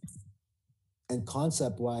 Um, and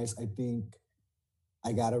concept wise, I think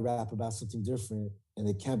I gotta rap about something different, and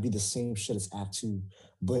it can't be the same shit as Act Two.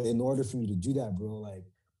 But in order for me to do that, bro, like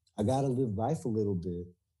I gotta live life a little bit.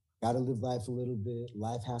 Gotta live life a little bit.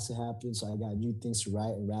 Life has to happen, so I got new things to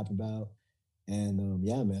write and rap about. And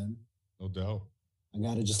yeah, man, No doubt. I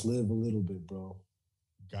gotta just live a little bit, bro.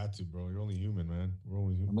 Got to, bro. You're only human, man. I'm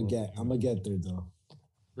We're gonna only get, I'm human. gonna get there though.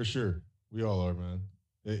 For sure. We all are, man.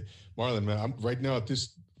 Hey, Marlon, man, I'm right now at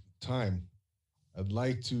this time. I'd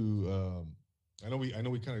like to. I know we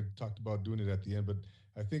kind of talked about doing it at the end, but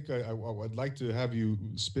I think I'd like to have you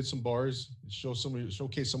spit some bars,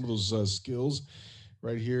 showcase some of those skills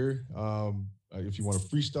right here. If you want to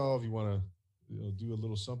freestyle, if you want to do a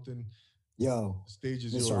little something, Yo, the stage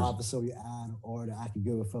is Mr. yours. Officer, we add order. I could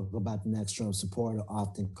give a fuck about the next drum supporter.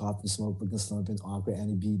 Often coughing, smoke, looking, slumping, awkward,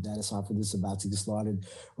 any beat that is offered this about to get slaughtered.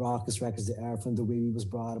 Raucous records, the air from the way we was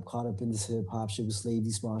brought up, caught up in this hip hop shit with slave.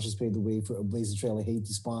 These sponsors paved the way for a blazing trail. I hate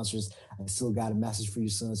these sponsors. I still got a message for your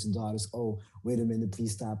sons and daughters. Oh, wait a minute,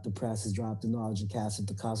 please stop. The press has dropped the knowledge and cast it.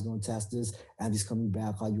 The cops gonna test this. And he's coming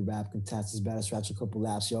back. All you rap contestants better stretch a couple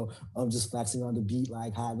laps, yo. I'm just flexing on the beat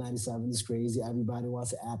like Hot 97 is crazy. Everybody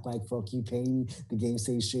wants to act like fuck you, pay me. The game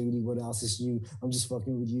stays shady. What else is new? I'm just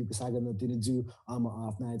fucking with you because I got nothing to do. I'm an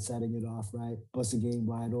off night setting it off right. Bust the game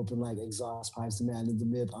wide open like exhaust pipes. The man in the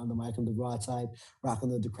myth on the mic and the raw type.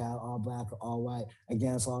 Rocking with the crowd all black or all white.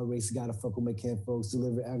 Against all races, gotta fuck with my kin folks.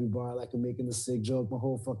 Deliver every bar like I'm making a sick joke. My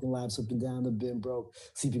whole fucking life's up and down the bin broke.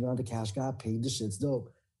 Sleeping on the couch, got paid. The shit's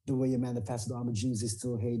dope. The way you manifested all my dreams, they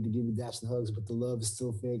still hate to give me daps and hugs, but the love is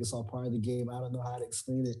still fake. It's all part of the game. I don't know how to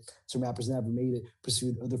explain it. Some rappers never made it.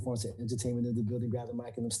 Pursued other forms of entertainment in the building, grab the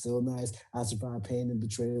mic, and I'm still nice. I survived pain and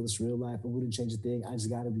betrayal. It's real life. I wouldn't change a thing. I just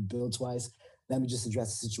gotta be built twice. Let me just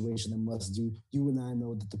address the situation I must do. You and I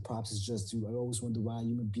know that the props is just due. I always wonder why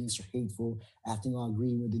human beings are hateful, acting all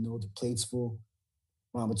green when they know the plate's full.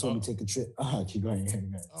 Mama told me Oh, take a trip. Oh, keep going.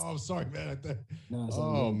 oh, I'm sorry, man. No, it's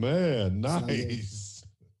all Oh good. man, It's all good. nice.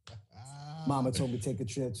 Mama told me to take a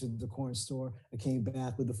trip to the corn store. I came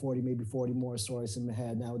back with the 40, maybe 40 more stories in my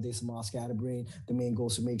head. Nowadays, I'm all scatterbrained. The main goal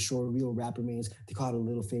is to make sure a real rap remains. They call it a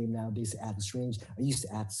little fame nowadays to act strange. I used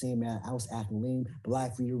to act the same, man. I was acting lame, but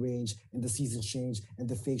life rearranged, and the seasons change, and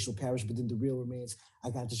the fake shall perish, but then the real remains. I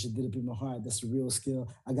got this shit up in my heart. That's the real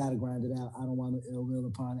skill. I gotta grind it out. I don't want to ill will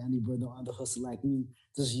upon any brother on the hustle like me.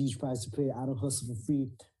 There's a huge price to pay. I don't hustle for free.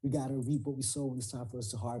 We gotta reap what we sow when it's time for us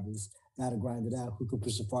to harvest. Gotta grind it out. Who could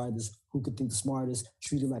push the farthest? Who could think the smartest?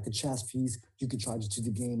 Treat it like a chess piece. You could charge it to the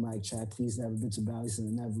game like Chad, please. Never been to Bally's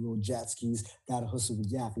and I never rode jet skis. Gotta hustle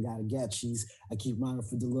with yak. I gotta get cheese. I keep running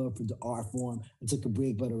for the love, for the art form. I took a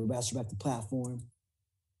break, but I rest back the platform.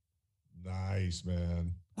 Nice,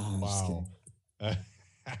 man. Wow.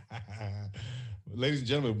 Ladies and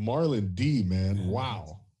gentlemen, Marlon D, man.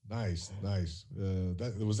 Wow. Nice.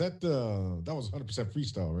 That was 100%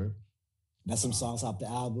 freestyle, right? That's some songs off the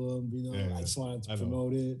album, you know. Yeah, I just wanted to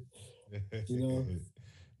promote it. You know.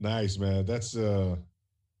 Nice, man. That's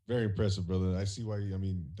very impressive, brother. I see why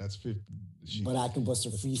that's 50. But I can bust a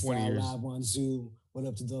freestyle live on Zoom. What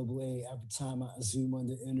up to Double A? Every time I Zoom on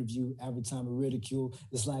the interview, every time I ridicule,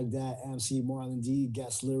 it's like that. MC Marlon D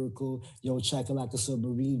gets lyrical. Yo, check it like a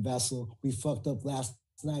submarine vessel. We fucked up last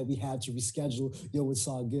night. We had to reschedule. Yo, it's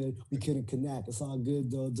all good. We couldn't connect. It's all good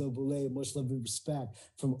though. Double A, much love and respect.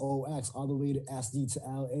 From OX all the way to SD to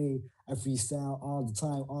LA. I freestyle all the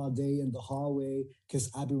time, all day in the hallway, because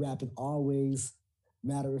I be rapping always.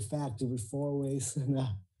 Matter of fact, do it 4 ways.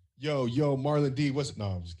 Yo, Marlon D, what's it? No,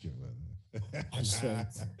 I'm just kidding, man.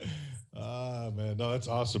 Man, no, that's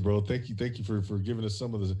awesome, bro. Thank you for giving us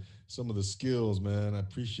some of the skills, man. I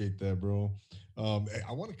appreciate that, bro.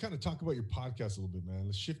 I want to kind of talk about your podcast a little bit, man.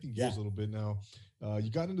 Let's shifting gears a little bit now. You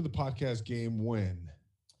got into the podcast game when?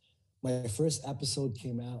 My first episode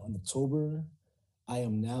came out in October. I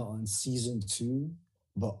am now on season 2,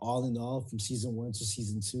 but all in all, from season 1 to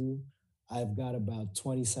season 2, I've got about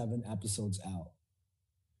 27 episodes out.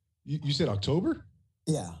 You said October?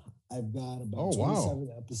 Yeah, I've got about 27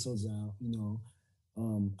 episodes out. You know,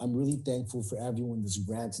 I'm really thankful for everyone that's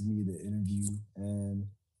granted me the interview, and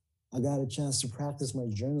I got a chance to practice my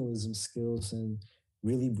journalism skills and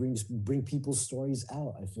really bring people's stories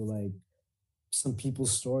out. I feel like some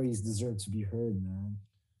people's stories deserve to be heard, man.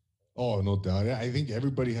 Oh, no doubt. I think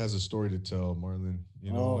everybody has a story to tell, Marlon.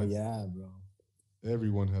 You know, yeah, bro.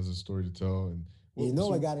 Everyone has a story to tell, and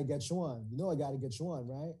I gotta get you on. I gotta get you on,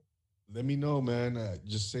 right? Let me know, man.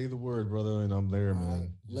 Just say the word, brother, and I'm there, man. Right.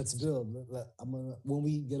 Let's build. When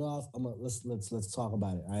we get off, let's talk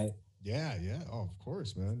about it. All right. Yeah. Oh, of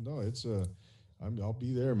course, man. No, it's I'll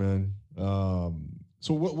be there, man.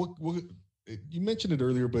 So what you mentioned it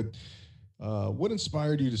earlier, but what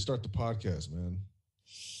inspired you to start the podcast, man?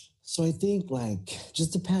 So I think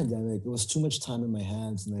just the pandemic, it was too much time in my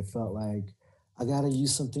hands, and I felt like I gotta do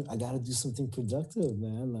something productive,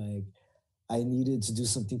 man. Like I needed to do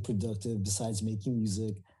something productive besides making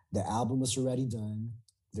music. The album was already done.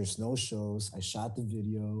 There's no shows. I shot the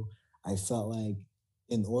video. I felt like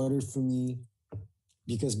in order for me,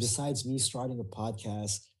 because besides me starting a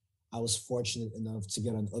podcast, I was fortunate enough to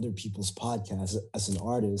get on other people's podcasts as an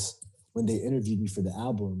artist when they interviewed me for the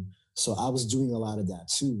album. So I was doing a lot of that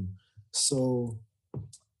too. So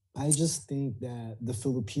I just think that the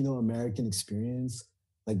Filipino-American experience,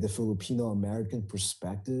 like the Filipino-American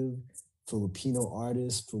perspective, Filipino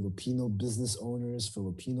artists, Filipino business owners,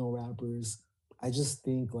 Filipino rappers, I just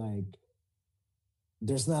think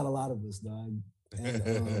there's not a lot of us, dog.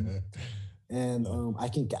 And I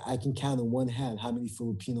can count on one hand how many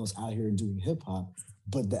Filipinos out here doing hip hop.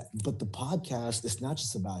 But the podcast is not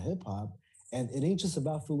just about hip hop, and it ain't just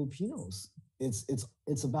about Filipinos.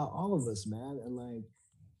 It's about all of us, man. And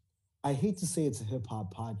I hate to say it's a hip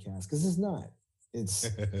hop podcast because it's not. It's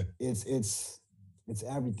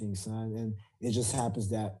everything, son. And it just happens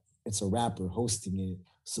that it's a rapper hosting it.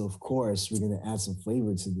 So of course we're gonna add some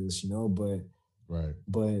flavor to this, you know. But right.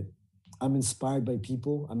 But I'm inspired by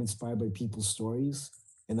people. I'm inspired by people's stories,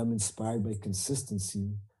 and I'm inspired by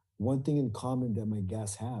consistency. One thing in common that my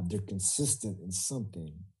guests have, they're consistent in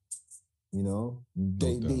something. You know,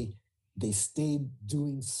 they stayed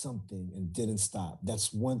doing something and didn't stop.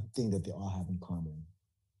 That's one thing that they all have in common.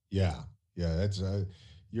 Yeah. That's our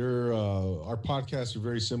podcasts are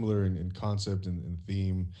very similar in concept and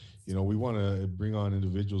theme. You know, we want to bring on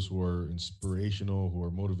individuals who are inspirational, who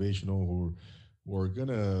are motivational, who are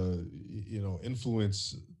gonna,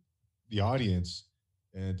 influence the audience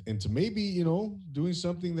and to maybe, doing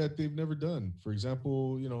something that they've never done. For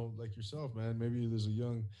example, like yourself, man, maybe there's a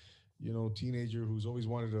young, teenager who's always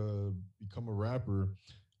wanted to become a rapper,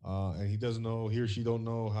 and he or she don't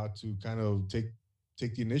know how to kind of take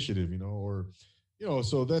take the initiative, or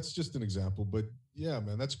so that's just an example. But yeah,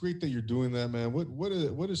 man, that's great that you're doing that, man.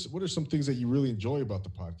 What are some things that you really enjoy about the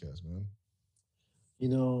podcast, man?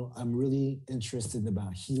 I'm really interested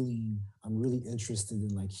about healing. I'm really interested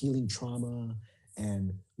in like healing trauma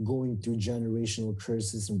and going through generational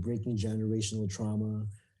curses and breaking generational trauma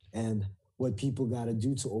and what people got to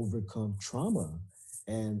do to overcome trauma.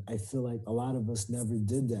 And I feel like a lot of us never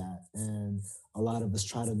did that. And a lot of us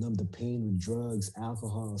try to numb the pain with drugs,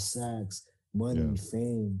 alcohol, sex, Yeah. money,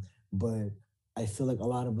 fame. But I feel like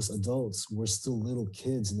a lot of us adults, we're still little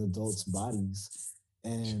kids in adults' bodies.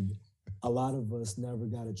 And a lot of us never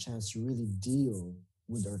got a chance to really deal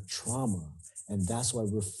with our trauma. And that's why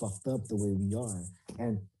we're fucked up the way we are.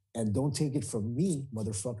 And don't take it from me,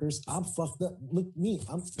 motherfuckers. I'm fucked up. Look me.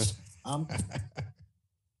 I'm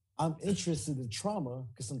I'm interested in trauma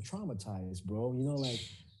because I'm traumatized, bro.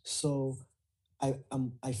 So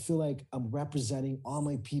I feel like I'm representing all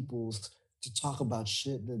my peoples to talk about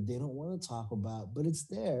shit that they don't want to talk about, but it's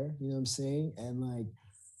there, you know what I'm saying? And like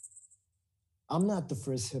I'm not the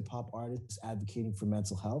first hip hop artist advocating for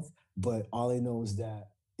mental health, but all I know is that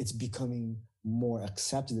it's becoming more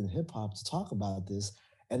accepted in hip hop to talk about this.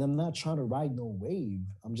 And I'm not trying to ride no wave.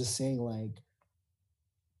 I'm just saying like,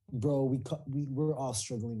 bro, we're all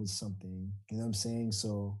struggling with something. You know what I'm saying?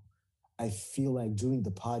 So I feel like doing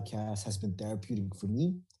the podcast has been therapeutic for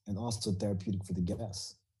me and also therapeutic for the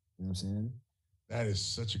guests. You know what I'm saying? That is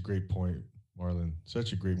such a great point, Marlon.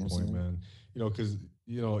 Such a You know great what I'm point, saying? man. Because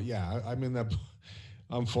yeah, I'm in that.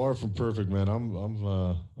 I'm far from perfect, man.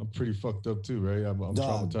 I'm pretty fucked up too, right? I'm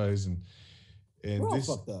Dog, traumatized, and we're all this,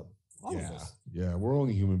 fucked up. All of yeah, us. yeah. We're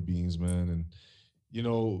only human beings, man, and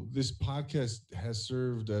this podcast has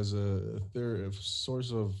served as a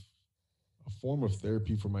source of a form of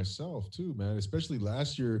therapy for myself too, man. Especially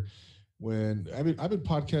last year when I've been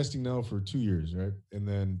podcasting now for 2 years, right? And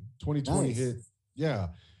then 2020 Nice. hit. Yeah.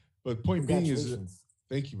 But point being is, Congratulations.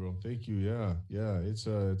 thank you, bro. Thank you. Yeah. Yeah.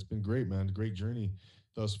 It's been great, man. Great journey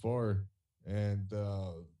thus far. And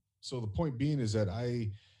so the point being is that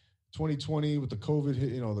 2020 with the COVID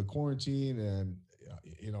hit, the quarantine, and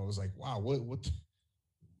it was like, wow, what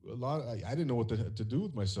a lot. I didn't know what to do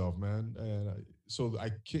with myself, man. And so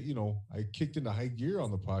I kicked into high gear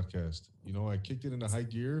on the podcast. I kicked it into high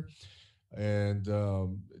gear, and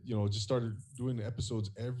just started doing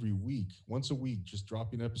episodes every week, once a week, just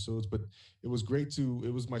dropping episodes. But it was great to.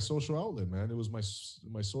 It was my social outlet, man. It was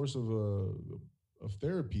my source of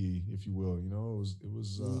therapy, if you will.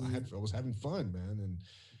 I was having fun, man, and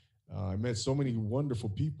I met so many wonderful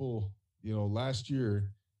people. Last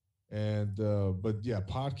year, and but yeah,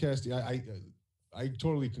 podcasting. I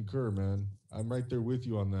totally concur, man. I'm right there with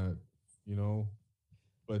you on that. You know,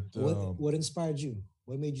 but What inspired you?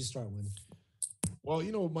 What made you start one? well,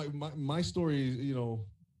 my story.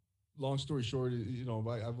 Long story short,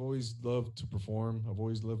 I've always loved to perform. I've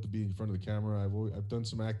always loved to be in front of the camera. I've done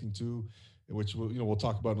some acting too, which we'll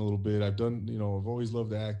talk about in a little bit. I've always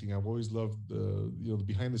loved acting. I've always loved the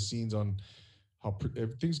behind the scenes on how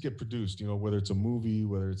things get produced. Whether it's a movie,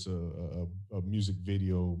 whether it's a music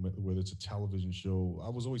video, whether it's a television show. I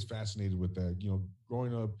was always fascinated with that.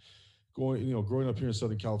 Growing up here in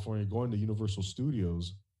Southern California, going to Universal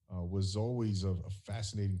Studios was always a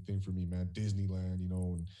fascinating thing for me, man. Disneyland,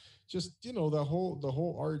 and just the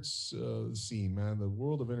whole arts scene, man. The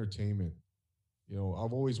world of entertainment.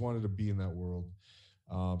 I've always wanted to be in that world.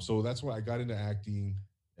 So that's why I got into acting,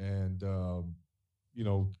 and you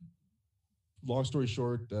know, long story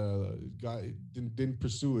short, got didn't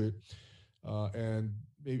pursue it, and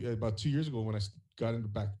maybe about 2 years ago when I got into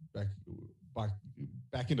back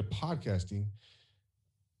back into podcasting,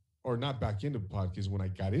 or not back into podcasting, when I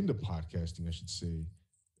got into podcasting, I should say.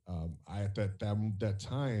 I at that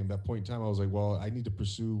time, that point in time, I was like, well, I need to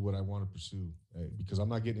pursue what I want to pursue, because I'm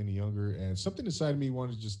not getting any younger, and something inside of me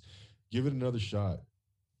wanted to just give it another shot.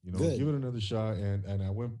 Give Good. it another shot, and I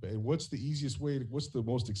went. And what's the easiest way? What's the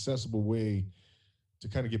most accessible way to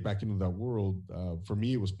kind of get back into that world? For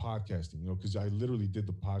me, it was podcasting. Because I literally did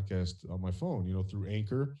the podcast on my phone. Through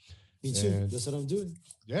Anchor, Me too. and That's what I'm doing.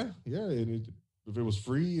 yeah, yeah. If it was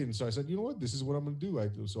free, and so I said, you know what, this is what I'm going to do. I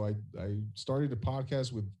started a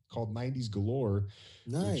podcast called 90s Galore,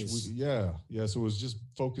 which Nice. yeah. So it was just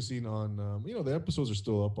focusing on the episodes are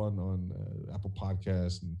still up on Apple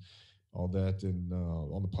Podcasts and all that, and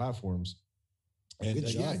on the platforms. And Good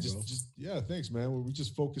yeah, job, bro. just yeah, thanks, man. We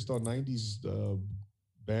just focused on 90s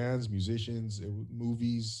bands, musicians,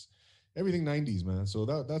 movies, everything 90s, man. So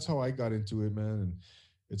that's how I got into it, man. And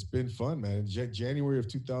it's been fun, man. January of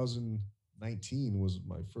 2019 was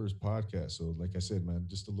my first podcast. So like I said, man,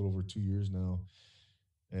 just a little over 2 years now.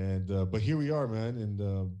 And but here we are, man,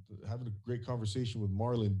 and having a great conversation with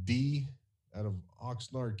Marlon D out of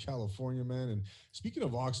Oxnard, California, man. And speaking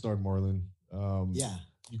of Oxnard, Marlon, Yeah.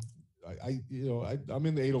 you, I'm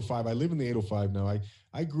in the 805. I live in the 805 now.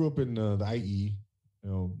 I grew up in the IE,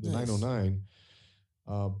 the Nice. 909.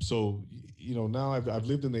 So now I've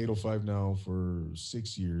lived in the 805 now for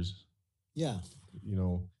 6 years. Yeah. You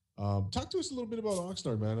know, talk to us a little bit about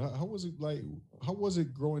Oxnard, man. How was it like? How was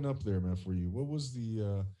it growing up there, man, for you? What was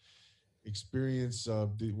the experience?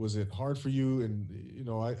 Was it hard for you? And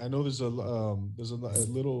I know there's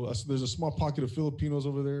a small pocket of Filipinos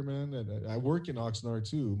over there, man. And I work in Oxnard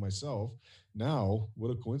too myself. Now,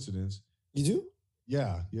 what a coincidence! You do?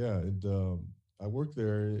 Yeah, yeah, and I work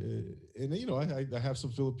there, and I have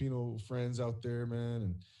some Filipino friends out there, man.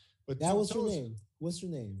 And but Yeah. What's tell your us, name? What's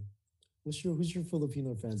your name? Who's your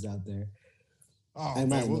Filipino friends out there? oh I man,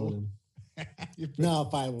 might know them. No,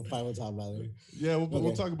 fine. Fine. We'll talk about it. yeah, we'll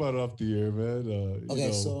Okay. talk about it off the air, man.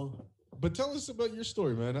 Okay. So But tell us about your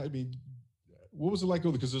story, man. I mean, what was it like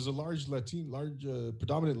over? Because there's a large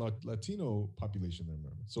predominant Latino population there,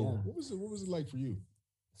 man. So yeah. what was it like for you?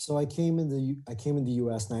 So I came in the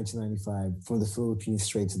U.S. 1995 from the Philippines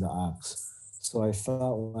straight to the Ox. So I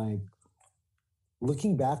felt like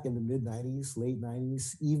looking back in the mid 90s, late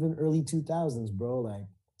 90s, even early 2000s, bro. Like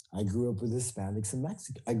I grew up with Hispanics and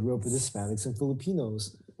Mexican. I grew up with Hispanics and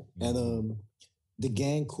Filipinos, and Mhm. the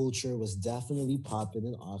gang culture was definitely popping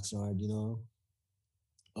in Oxnard.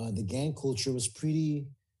 The gang culture was pretty.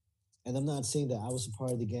 And I'm not saying that I was a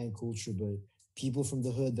part of the gang culture, but people from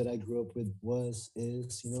the hood that I grew up with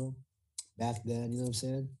is, back then, you know what I'm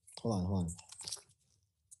saying? Hold on.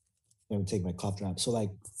 Let me take my cough drop. So like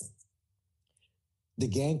the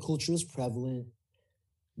gang culture is prevalent,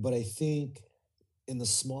 but I think in the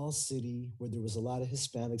small city where there was a lot of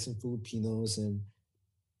Hispanics and Filipinos and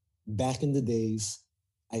back in the days,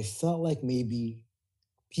 I felt like maybe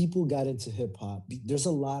people got into hip hop. There's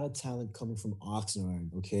a lot of talent coming from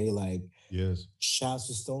Oxnard, okay? Like Yes. shouts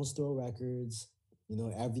to Stone's Throw Records,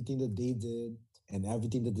 everything that they did and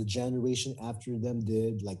everything that the generation after them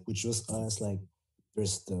did, like which was us. Like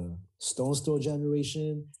there's the Stone's Throw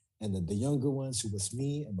generation and the younger ones who was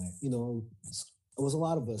me and it was a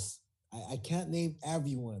lot of us. I can't name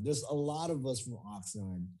everyone. There's a lot of us from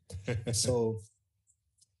Oxnard. So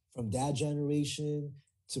from that generation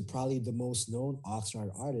to probably the most known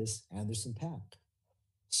Oxnard artist, Anderson .Paak.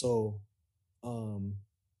 So um,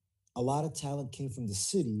 a lot of talent came from the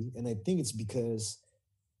city, and I think it's because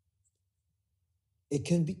it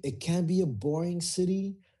can be a boring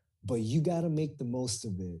city, but you got to make the most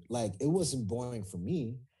of it. Like it wasn't boring for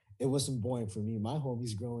me. It wasn't boring for me. My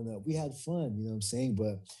homies growing up, we had fun, you know what I'm saying?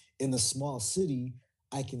 But in a small city,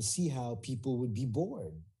 I can see how people would be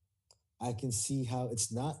bored. I can see how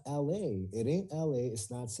it's not LA. It ain't LA.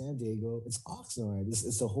 It's not San Diego. It's Oxnard.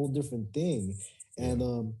 It's a whole different thing. Yeah.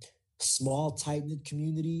 And small, tight knit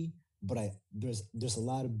community. But there's a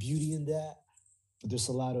lot of beauty in that. But there's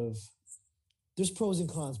pros and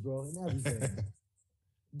cons, bro, in every hood.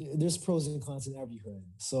 There's pros and cons in every hood.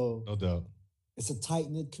 So No doubt. it's a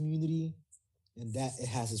tight knit community, and that it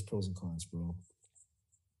has its pros and cons, bro.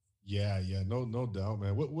 Yeah, yeah, no doubt,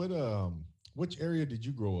 man. Which area did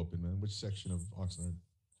you grow up in, man? Which section of Oxnard?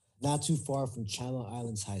 Not too far from Channel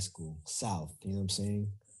Islands High School, South. You know what I'm saying?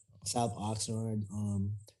 South Oxnard.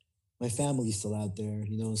 My family's still out there,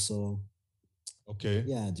 so Okay.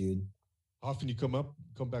 yeah, dude. How often you come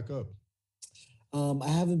back up? I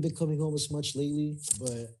haven't been coming home as much lately,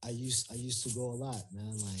 but I used to go a lot,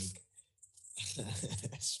 man. Like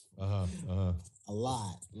Uh-huh. Uh-huh. a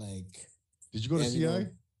lot. Like Did you go to and CI?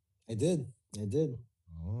 I did. I did.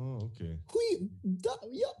 Oh, okay.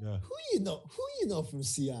 Yeah. Who you know from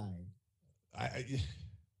CI? I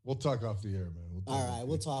we'll talk off the air, man. We'll talk All off right, the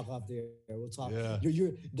we'll air. talk off there. We'll talk. Yeah.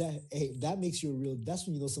 You're that. Hey, that makes you a real. That's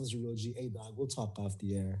when you know someone's a real G. Hey, dog, we'll talk off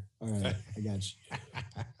the air. All right, I got you.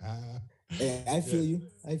 Hey, I Yeah. feel you.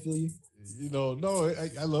 I feel you. No,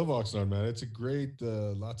 I love Oxnard, man. It's a great,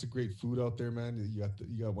 lots of great food out there, man. You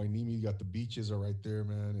got Wainimi, you got the beaches are right there,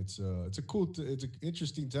 man. It's a it's an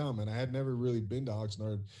interesting town, man. I had never really been to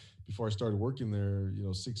Oxnard before I started working there,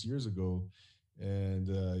 6 years ago, and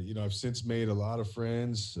I've since made a lot of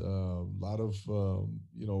friends, a lot of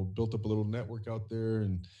built up a little network out there,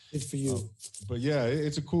 and Good for uh, you. but yeah,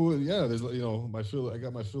 it's a cool. Yeah, there's I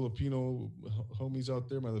got my Filipino homies out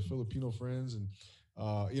there, my Filipino friends, and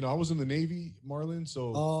I was in the Navy, Marlin.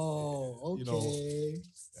 So Oh, you know, okay.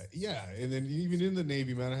 yeah, and then even in the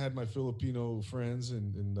Navy, man, I had my Filipino friends,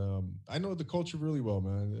 and I know the culture really well,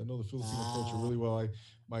 man. I know the Filipino culture Ah, really well.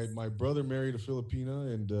 My brother married a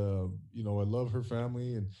Filipina, and I love her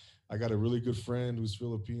family, and I got a really good friend who's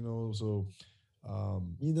Filipino. So,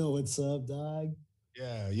 um, You know what's up, dog?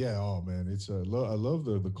 yeah, yeah. Oh man, I love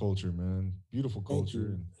the culture, man. Beautiful Thank culture,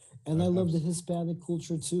 you. and And I love the I've Hispanic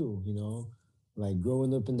culture too, you know? Like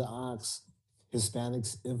growing up in the Ox,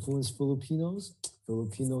 Hispanics influence Filipinos,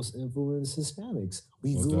 Filipinos influence Hispanics.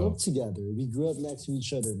 We no grew up doubt. together. We grew up next to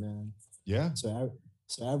each other, man. Yeah, So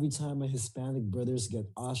so every time my Hispanic brothers get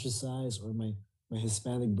ostracized or my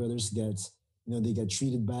Hispanic brothers gets, they get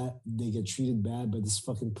treated bad by this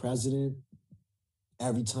fucking president.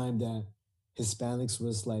 Every time that Hispanics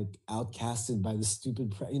was like outcasted by the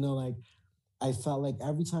stupid, like I felt like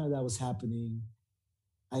every time that was happening,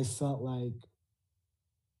 I felt like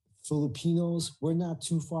Filipinos were not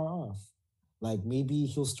too far off. Like maybe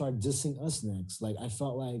he'll start dissing us next. Like I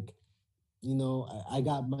felt like, I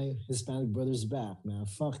got my Hispanic brothers back, man.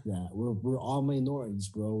 Fuck that. We're all minorities,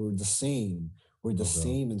 bro. We're the same. We're the no doubt.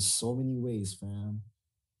 same in so many ways, fam.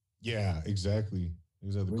 Yeah, exactly.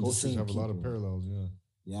 Exactly. The We're the cultures same have a lot of people. parallels. Yeah.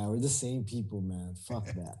 Yeah, we're the same people, man. Fuck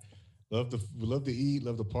that. We love to eat,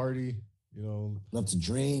 love to party. You know, Love to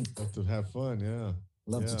drink, love to have fun. Yeah,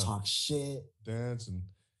 love to yeah. talk shit. Dance and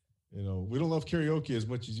we don't love karaoke as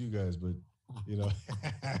much as you guys, but you know,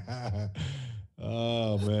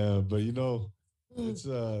 oh man, but it's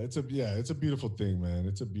a beautiful thing, man.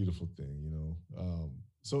 It's a beautiful thing.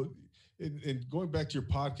 So in going back to your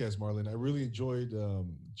podcast, Marlon, I really enjoyed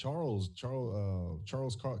Charles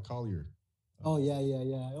Collier. Oh Um, yeah, yeah,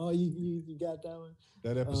 yeah. Oh, you got that one.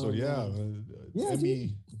 that episode, yeah, Um, yeah, dude,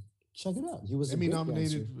 Emmy check it out. He was a Emmy break dancer.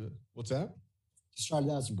 nominated. What's that? He started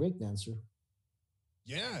out as a break dancer.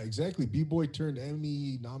 Yeah, exactly. B Boy turned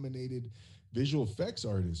Emmy nominated visual effects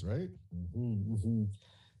artist, right? Mm-hmm.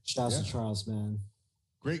 Shouts Yeah, to Charles, man.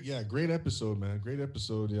 great. Yeah, great episode, man. Great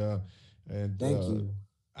episode. Yeah, and Thank you.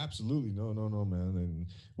 absolutely, no, man.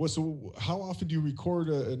 And so how often do you record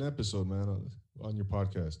an episode, man, on your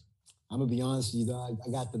podcast? I'm gonna be honest with you, dog. I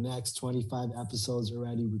got the next 25 episodes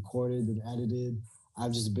already recorded and edited.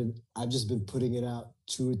 I've just been putting it out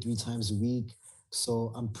 2 or 3 times a week.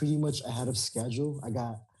 So I'm pretty much ahead of schedule. I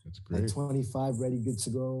got That's like great. 25 ready, good to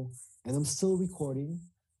go. And I'm still recording,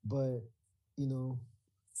 but you know,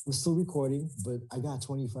 I'm still recording, but I got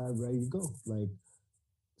 25 ready to go. Like,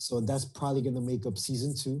 so that's probably gonna make up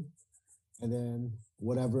season two. And then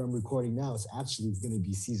whatever I'm recording now is actually gonna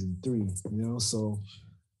be season three. So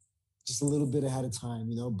just a little bit ahead of time,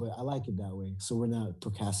 but I like it that way. So we're not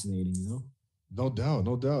procrastinating. No doubt,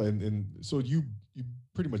 no doubt. And so you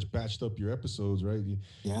pretty much batched up your episodes, right?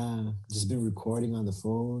 Yeah, just been recording on the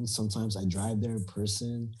phone. Sometimes I drive there in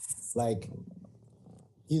person. Like,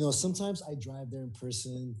 sometimes I drive there in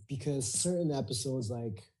person because certain episodes,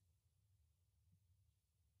 like,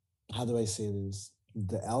 how do I say this?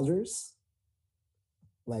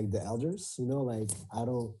 Like I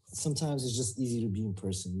don't, sometimes it's just easy to be in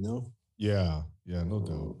person. Yeah, yeah, no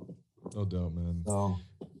doubt, no doubt, man.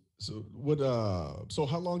 So, So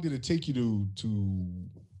how long did it take you to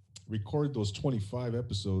record those 25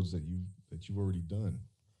 episodes that you've already done?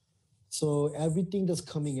 so everything that's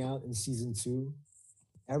coming out in season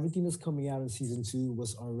two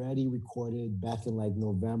was already recorded back in like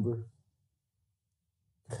November,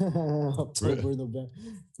 Really? October,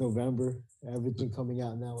 November. Everything coming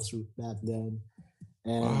out now was back then.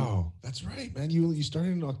 And Wow, that's right, man. You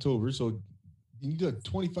started in October, so you did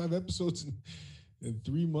 25 episodes in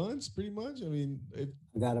 3 months, pretty much. I mean, I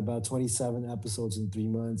got about 27 episodes in 3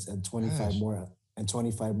 months and 25 gosh, more and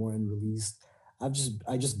 25 more unreleased. I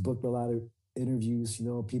just booked a lot of interviews.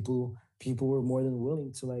 People were more than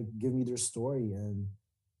willing to like give me their story. And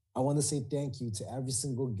I want to say thank you to every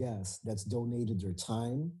single guest that's donated their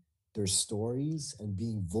time, their stories, and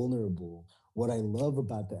being vulnerable. What I love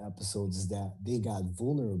about the episodes is that they got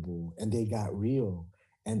vulnerable and they got real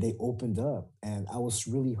and they opened up. And I was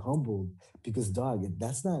really humbled because, dog,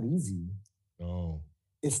 that's not easy. no,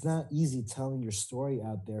 It's not easy telling your story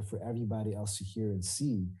out there for everybody else to hear and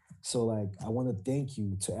see. So, like, I want to thank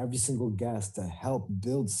you to every single guest that helped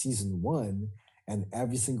build season one and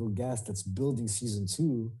every single guest that's building season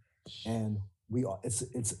two. And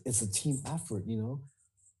it's a team effort.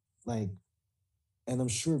 Like, and I'm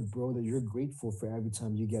sure, bro, that you're grateful for every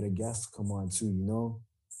time you get a guest to come on too.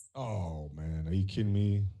 oh man, are you kidding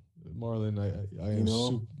me, Marlon? I You am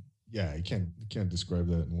super. know, Yeah, you can't describe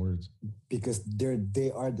that in words. because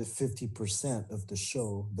they are the 50% of the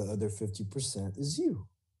show. The other 50% is you.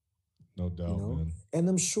 No you doubt, know? man. And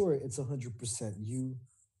I'm sure it's 100% you,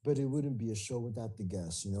 but it wouldn't be a show without the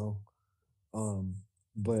guests. Um,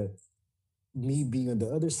 but me being on the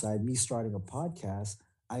other side, me starting a podcast,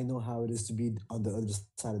 I know how it is to be on the other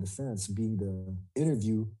side of the fence, being the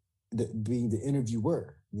interview, being the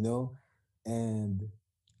interviewer, and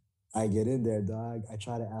I get in there, dog. I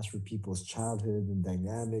try to ask for people's childhood and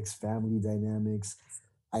dynamics, family dynamics.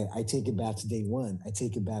 I take it back to day one. I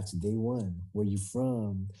take it back to day one. Where you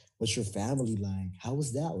from? What's your family like? How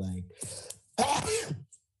was that like?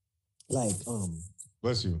 like,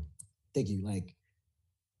 Bless you. thank you. Like,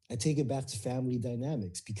 I take it back to family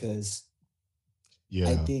dynamics because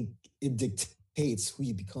I Yeah, think it dictates who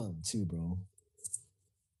you become too, bro.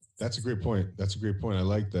 that's a great point. That's a great point. I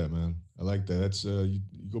like that, man. I like that. That's you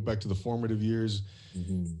go back to the formative years.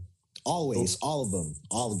 hmm Oh, Always, all of them,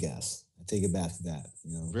 all the guests. I take it back to that.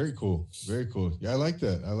 very cool. Very cool. Yeah, I like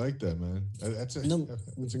that. I like that, man. That's a And I'm,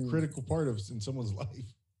 that's a mhm. critical part of in someone's life.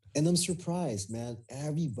 And I'm surprised, man.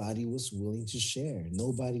 Everybody was willing to share.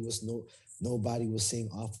 Nobody was saying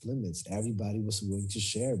off limits. Everybody was willing to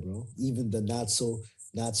share, bro. Even the not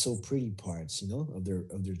so pretty parts, of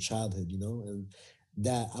their childhood, and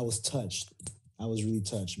that I was touched. I was really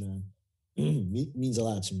touched, man. Means a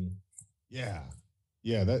lot to me. Yeah,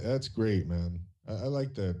 yeah. That's great, man. I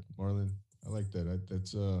like that, Marlon. I like that.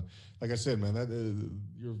 That's like I said, man. That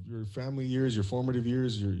your family years, your formative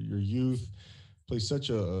years, your youth plays such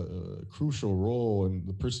a crucial role in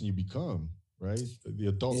the person you become, right? The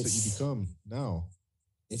adults that you It's become now.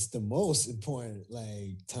 it's the most important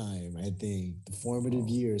like time, I think. The formative Oh,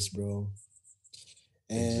 years, bro.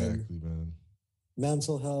 And exactly, man.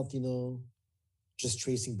 mental health, just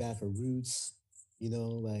tracing back our roots,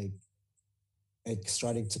 like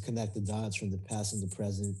starting to connect the dots from the past and the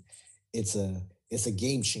present. It's a it's a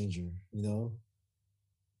game changer, you know?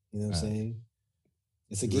 You know what I'm Uh, saying?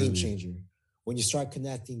 It's a it game really, changer. When you start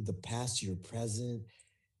connecting the past to your present,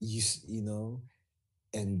 you know,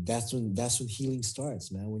 and that's when healing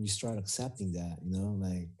starts, man. When you start accepting that,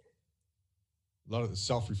 like a lot of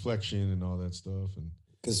self reflection and all that stuff. And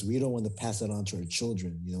because we don't want to pass that on to our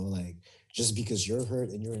children, like just because you're hurt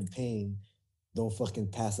and you're in pain, don't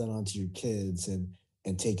fucking pass that on to your kids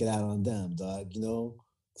and take it out on them, dog.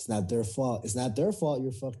 It's not their fault. It's not their fault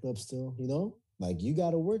you're fucked up still. Like you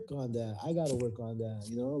got to work on that. I got to work on that.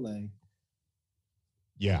 Like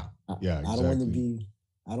yeah, I, yeah, I don't want to exactly. be.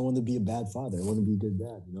 I don't want to be a bad father. I want to be a good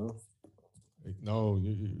dad. No,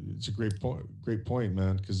 it's a great point. Great point,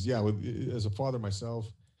 man. Because yeah, as a father myself,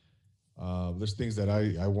 there's things that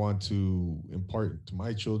I want to impart to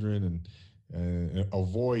my children and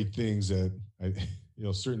avoid things that I,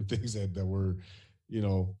 certain things that were,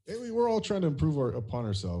 we're all trying to improve upon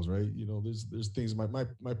ourselves, right? There's things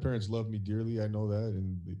my parents love me dearly. I know that,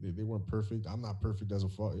 and they weren't perfect. I'm not perfect as a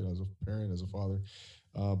father, as a parent, as a father,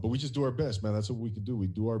 but we just do our best, man. That's what we can do. We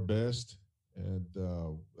do our best, and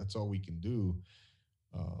that's all we can do.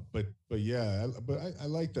 But yeah, I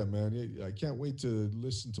like that, man. I can't wait to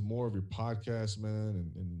listen to more of your podcast,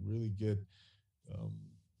 man, and really get um,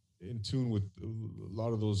 in tune with a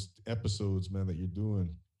lot of those episodes, man, that you're doing,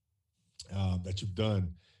 that you've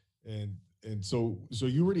done, and so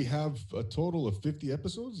you already have a total of 50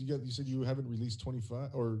 episodes. You said you haven't released 25,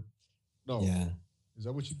 or no? Yeah. Is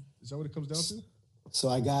that what it comes down to? So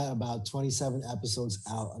I got about 27 episodes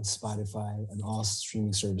out on Spotify and all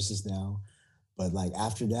streaming services now. But like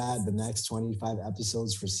after that, the next 25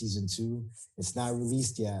 episodes for season two, it's not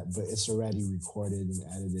released yet, but it's already recorded and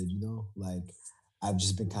edited. Like I've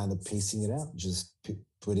just been kind of pacing it out, just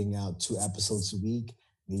putting out 2 episodes a week,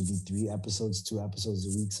 maybe 3 episodes, 2 episodes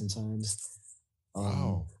a week sometimes.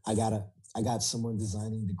 Wow. I got someone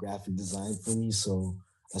designing the graphic design for me. So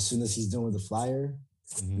as soon as he's done with the flyer,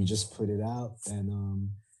 we Hmm. just put it out. And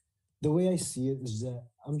the way I see it is that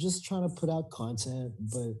I'm just trying to put out content,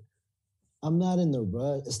 but I'm not in the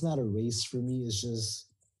rut. It's not a race for me. It's just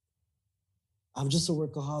I'm just a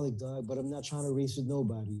workaholic, dog. But I'm not trying to race with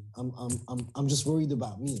nobody. I'm just worried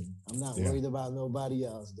about me. I'm not Yeah. worried about nobody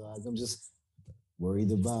else, dog. I'm just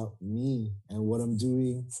worried about me and what I'm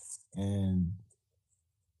doing, and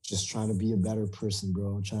just trying to be a better person,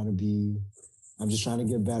 bro. I'm just trying to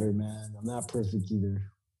get better, man. I'm not perfect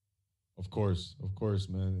either. Of course,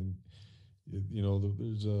 man. And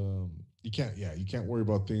there's you can't worry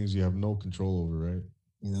about things you have no control over, right?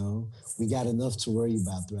 You know, we got enough to worry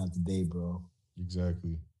about throughout the day, bro.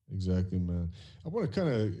 Exactly, exactly, man. I want to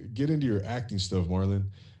kind of get into your acting stuff, Marlon.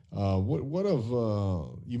 What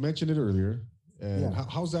of you mentioned it earlier, and Yeah.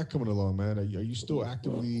 how's that coming along, man? Are you still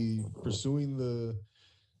actively pursuing the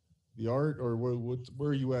art, or where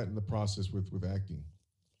are you at in the process with acting?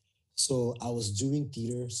 So I was doing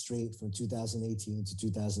theater straight from 2018 to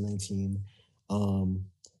 2019. Um,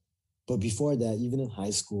 but before that, even in high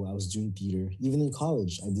school, I was doing theater. Even in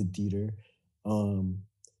college, I did theater. Um,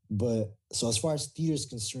 but so as far as theater is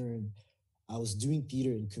concerned, I was doing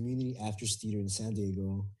theater in community actors theater in San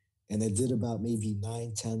Diego, And I did about maybe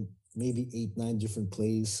 9, 10, maybe 8, 9 different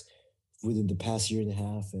plays within the past year and a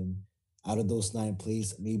half. And out of those 9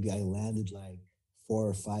 plays, maybe I landed like 4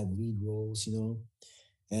 or 5 lead roles, you know?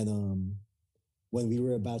 And when we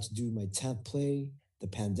were about to do my 10th play, the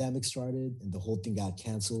pandemic started and the whole thing got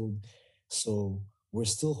canceled. So we're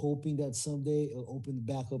still hoping that someday it'll open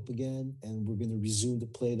back up again and we're going to resume the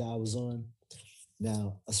play that I was on.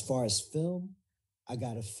 Now, as far as film, I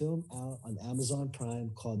got a film out on Amazon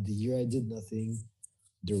Prime called The Year I Did Nothing,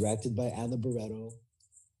 directed by Anna Barreto.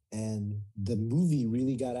 And the movie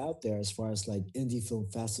really got out there as far as like indie film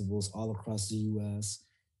festivals all across the US.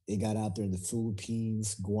 It got out there in the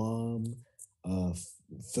Philippines, Guam, uh,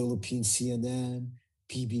 Philippine CNN,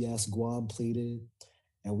 PBS Guam played it.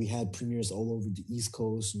 And we had premieres all over the East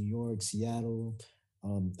Coast, New York, Seattle,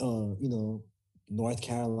 you know, North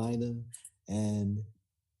Carolina. And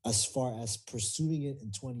as far as pursuing it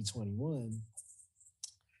in 2021,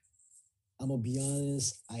 I'm gonna be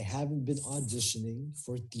honest, I haven't been auditioning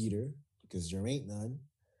for theater because there ain't none.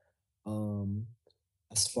 Um,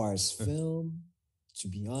 as far as film, to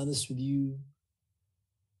be honest with you,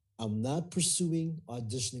 I'm not pursuing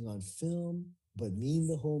auditioning on film, but me and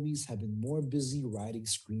the homies have been more busy writing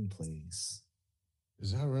screenplays.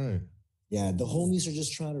 Is that right? Yeah, the homies are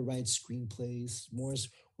just trying to write screenplays.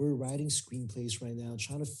 We're writing screenplays right now,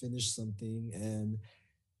 trying to finish something, and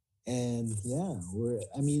yeah,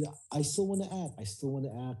 I mean, I still want to act. I still want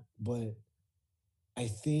to act, but I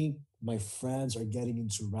think my friends are getting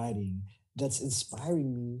into writing that's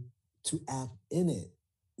inspiring me to act in it.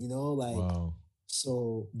 You know, like Wow.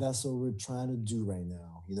 so that's what we're trying to do right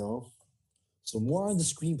now, you know? So more on the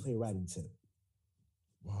screenplay writing tip.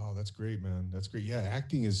 Wow, that's great, man. That's great. Yeah,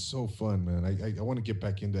 acting is so fun, man. I want to get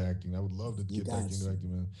back into acting. I would love to You get back got into to.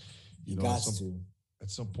 acting, man. You You know, got to.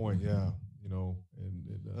 at some point, yeah. You know, and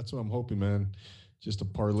that's what I'm hoping, man. Just to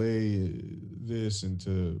parlay this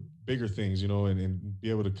into bigger things, you know, and be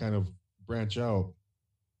able to kind of branch out.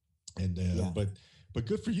 And Yeah. but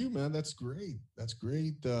good for you, man. That's great. That's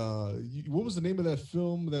great. What was the name of that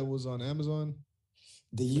film that was on Amazon?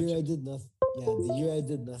 The You year I mentioned. did nothing. Yeah, The Year I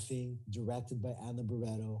Did Nothing, directed by Anna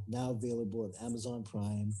Barreto, now available on Amazon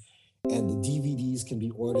Prime. And the DVDs can be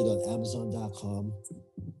ordered on Amazon.com.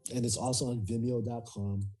 And it's also on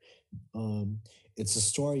Vimeo.com. Um, it's a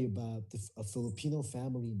story about a Filipino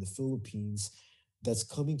family in the Philippines that's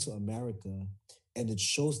coming to America, and it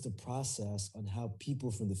shows the process on how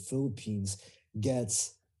people from the Philippines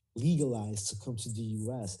gets legalized to come to the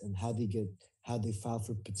U.S. and how they file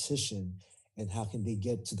for petition and how can they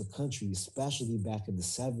get to the country, especially back in the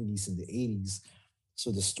 70s and the 80s.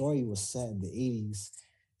 So the story was set in the 80s,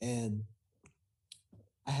 and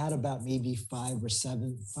I had about maybe 5 to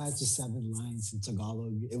 7 lines in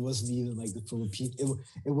Tagalog. It wasn't even like the Philippine.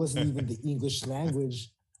 It wasn't even the English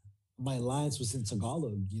language. My lines was in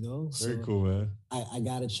Tagalog, you know. Very So cool, man. I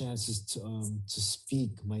got a chance to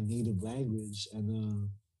speak my native language, and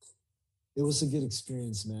it was a good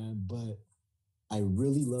experience, man. But I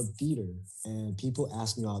really love theater, and people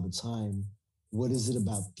ask me all the time, "What is it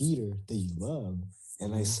about theater that you love?"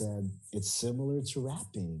 And I Hmm. said, "It's similar to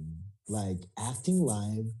rapping. Like acting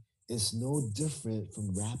live is no different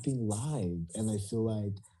from rapping live." And I feel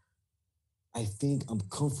like I think I'm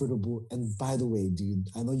comfortable. And by the way, dude,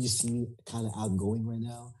 I know you see me kind of outgoing right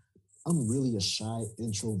now. I'm really a shy,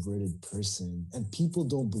 introverted person, and people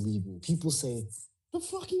don't believe me. People say, "The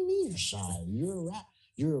fuck you mean you're shy?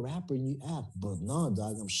 You're a rapper and you act." But no,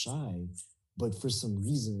 dog, I'm shy. But for some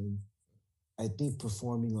reason, I think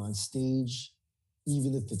performing on stage,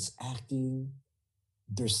 even if it's acting,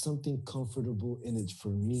 there's something comfortable in it for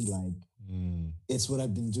me. Like Mm. it's what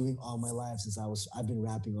I've been doing all my life I've been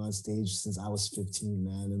rapping on stage since I was 15,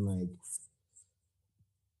 man. And like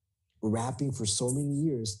rapping for so many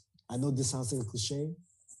years. I know this sounds like a cliche,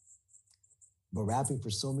 but rapping for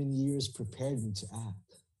so many years prepared me to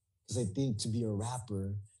act. Because I think to be a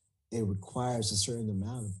rapper, it requires a certain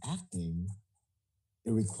amount of acting.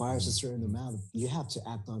 It requires a Mm. certain Mm. amount of, you have to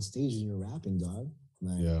act on stage when you're rapping, dog.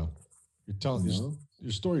 Like, Yeah, you're you telling know?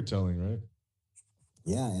 you're storytelling, right?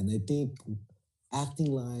 Yeah. And I think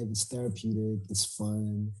acting live, it's therapeutic, it's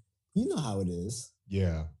fun. You know how it is.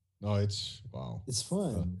 Yeah. No, it's wow. It's Uh,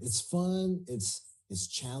 fun. It's fun. It's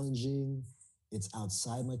challenging. It's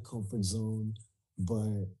outside my comfort zone,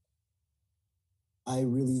 but I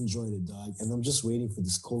really enjoyed it, dog. And I'm just waiting for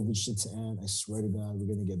this COVID shit to end. I swear to God, we're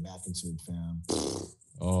gonna get back into it, fam.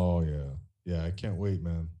 oh yeah, yeah. I can't wait,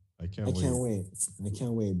 man. I I can't can't wait. wait. I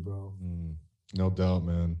can't wait, bro. Mm. No doubt,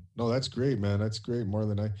 man. No, that's great, man. That's great,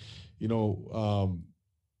 Marlon. You know,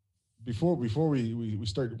 before we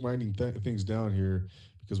start winding things down here,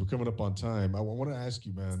 because we're coming up on time. I want to ask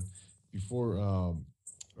you, man, before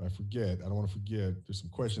I forget. I don't want to forget. There's some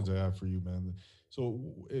questions I have for you, man. So,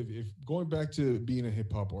 if going back to being a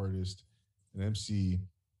hip hop artist, an MC,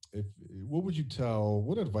 if what would you tell?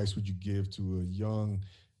 What advice would you give to a young,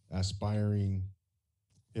 aspiring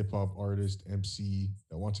hip hop artist, MC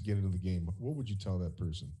that wants to get into the game? What would you tell that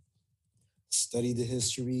person? Study the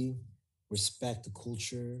history, respect the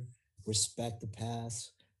culture, respect the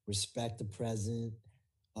past, respect the present.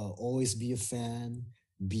 Always be a fan,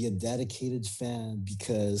 be a dedicated fan,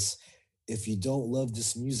 because if you don't love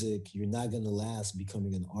this music, you're not going to last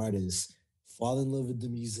becoming an artist. Fall in love with the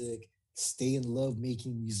music, stay in love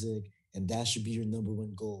making music, and that should be your number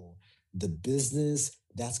one goal. The business,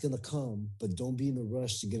 that's going to come, but don't be in a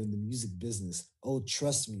rush to get in the music business. Oh,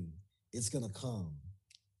 trust me, it's going to come.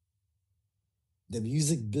 The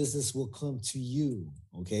music business will come to you,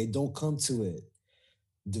 okay? Don't come to it.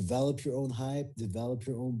 Develop your own hype, develop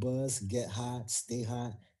your own buzz, get hot, stay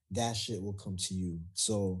hot. That shit will come to you.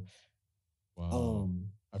 So, Wow, um,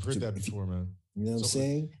 I've heard that if you, before, man. you know what I'm So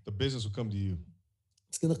saying? the business will come to you.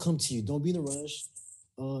 It's gonna come to you. Don't be in a rush.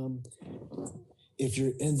 Um, if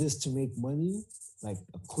you're in this to make money, like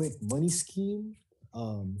a quick money scheme,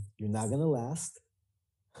 you're not gonna last.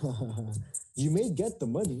 You may get the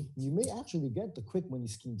money. You may actually get the quick money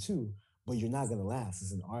scheme too, but you're not gonna last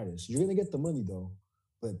as an artist. You're gonna get the money though,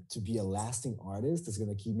 but to be a lasting artist that's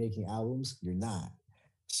gonna keep making albums, you're not.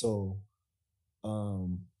 So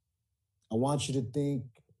um, I want you to think: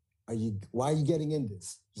 Are you? Why are you getting in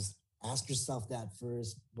this? Just ask yourself that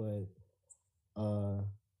first. But uh,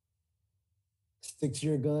 stick to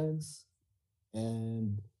your guns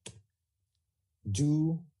and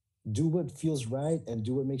do do what feels right and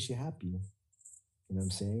do what makes you happy. You know what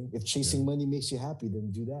I'm saying? If Yeah. chasing money makes you happy,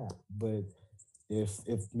 then do that. But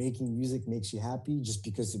if making music makes you happy just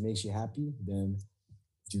because it makes you happy, then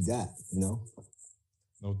do that, you know?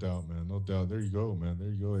 No doubt, man. No doubt. There you go, man. There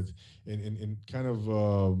you go. It's and kind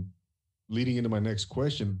of leading into my next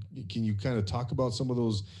question. Can you kind of talk about some of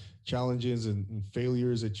those challenges and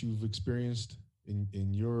failures that you've experienced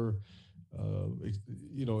in your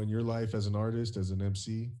in your life as an artist, as an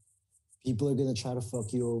MC? People are gonna try to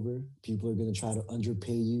fuck you over. People are gonna try to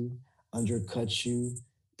underpay you, undercut you.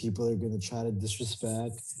 People are gonna try to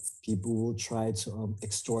disrespect. People will try to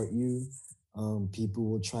extort you. People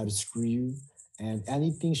will try to screw you. And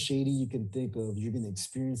anything shady you can think of, you're gonna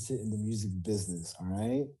experience it in the music business. All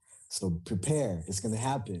right. So prepare. It's gonna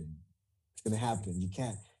happen. It's gonna happen. You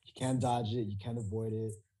can't dodge it. You can't avoid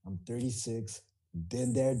it. I'm 36.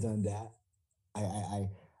 Been there, done that.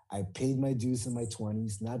 I paid my dues in my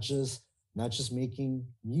 20s, not just making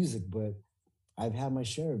music, but I've had my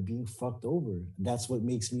share of being fucked over. That's what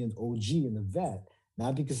makes me an OG and a vet,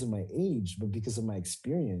 not because of my age, but because of my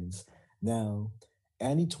experience. Now,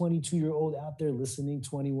 any 22-year-old out there listening,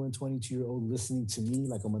 21, 22-year-old listening to me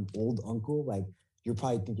like I'm an old uncle, like you're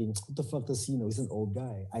probably thinking, what the fuck does he know? He's an old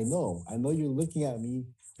guy. I know. I know you're looking at me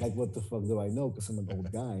like, what the fuck do I know? Because I'm an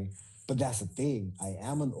old guy. But that's the thing. I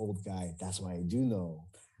am an old guy. That's why I do know.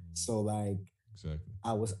 Mm, So like exactly.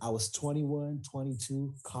 I was 21,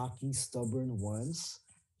 22, cocky, stubborn once.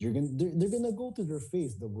 They're gonna go through their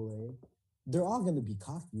phase, double A. They're all gonna be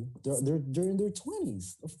cocky. They're in their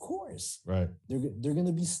 20s, of course. Right. They're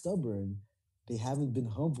gonna be stubborn. They haven't been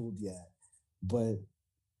humbled yet. But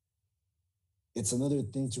it's another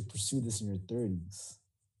thing to pursue this in your 30s.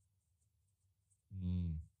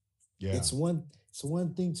 Mm, yeah. It's one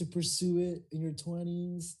thing to pursue it in your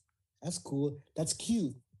 20s. That's cool. That's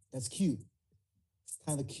cute. That's cute. It's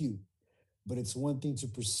kind of cute. But it's one thing to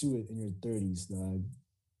pursue it in your 30s, dog.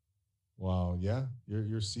 Wow. Yeah.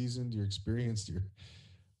 You're seasoned. You're experienced.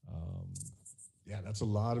 Um, yeah. That's a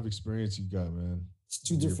lot of experience you got, man, It's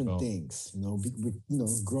two under your different belt. things.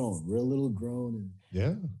 We're grown. We're a little grown, and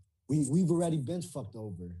Yeah. we've already been fucked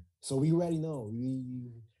over. So we already know.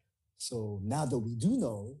 So now that we do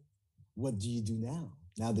know, what do you do now?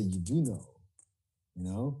 Now that you do know, you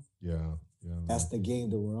know, Yeah. Yeah, that's man. the game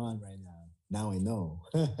that we're on right now. Now I know.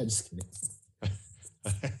 Just kidding.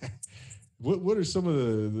 What are some of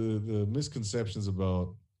the misconceptions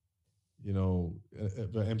about the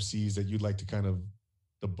MCs that you'd like to kind of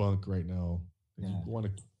debunk right now that you Yeah. want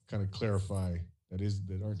to kind of clarify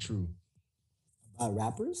that aren't true? About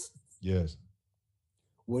rappers? Yes.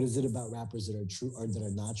 What is it about rappers that are true or that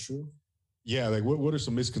are not true? Yeah, like what are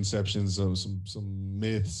some misconceptions of some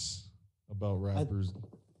myths about I, rappers?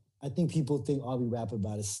 I think people think all we rap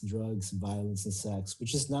about is drugs, violence, and sex,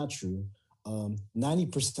 which is not true.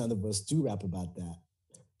 90% of us do rap about that,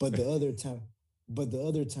 but the other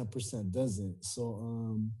 10% doesn't.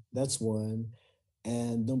 So that's one.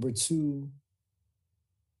 And number two,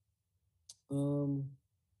 um,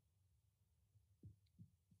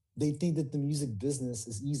 they think that the music business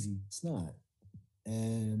is easy. It's not.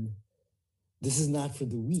 And this is not for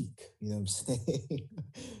the weak. You know what I'm saying?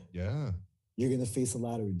 Yeah. You're gonna face a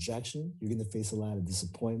lot of rejection. You're gonna face a lot of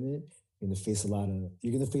disappointment. You're gonna face a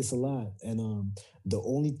lot. And the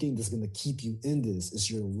only thing that's gonna keep you in this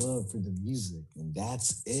is your love for the music. And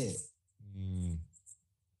that's it. Mm.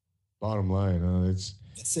 Bottom line,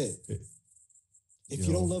 That's it. If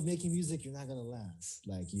you don't love making music, you're not gonna last.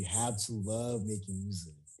 Like you have to love making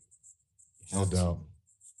music. No doubt.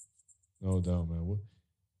 No doubt, man.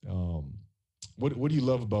 What do you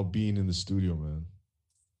love about being in the studio, man?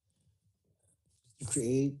 To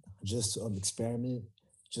create, just to experiment,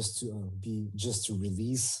 just to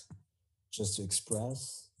release, just to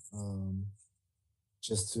express,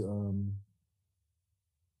 just to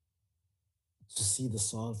see the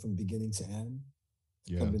song from beginning to end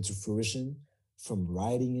come into fruition, from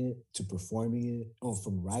writing it to performing it,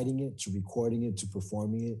 from writing it to recording it to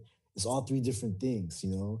performing it. It's all three different things,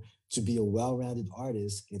 you know. To be a well-rounded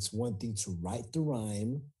artist, it's one thing to write the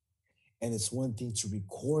rhyme, and it's one thing to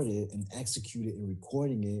record it and execute it and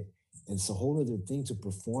recording it. And it's a whole other thing to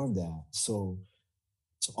perform that. So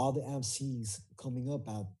to all the MCs coming up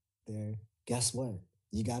out there, guess what?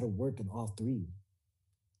 You got to work in all three.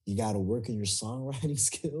 You got to work in your songwriting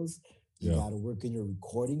skills. You got to work in your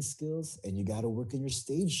recording skills, and you got to work in your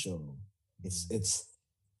stage show.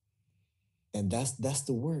 And that's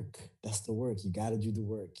the work. That's the work. You got to do the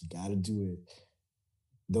work. You got to do it.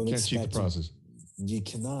 Can't cheat the process. You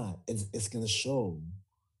cannot. It's gonna show.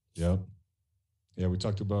 Yeah, yeah. We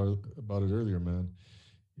talked about it earlier, man.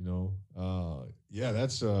 You know,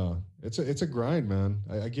 that's it's a grind, man.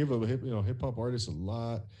 I give hip hop artists a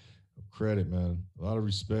lot of credit, man. A lot of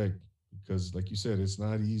respect because, like you said, it's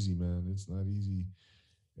not easy, man. It's not easy,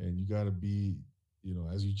 and you got to be,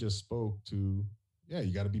 as you just spoke to,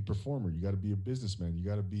 you got to be a performer. You got to be a businessman. You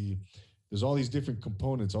got to be. There's all these different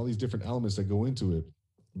components, all these different elements that go into it.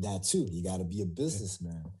 That too. You got to be a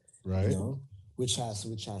businessman, right? You know, which has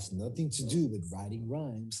nothing to do with writing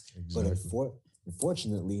rhymes, exactly. But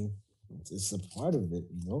unfortunately, it's a part of it.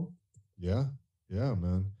 You know. Yeah,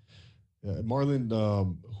 man. Yeah, Marlon,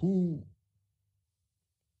 who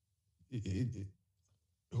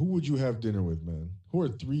would you have dinner with, man? Who are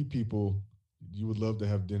three people you would love to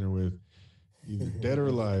have dinner with, either dead or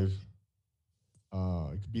alive?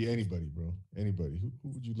 It could be anybody, bro. Anybody. Who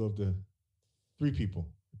would you love to? Three people.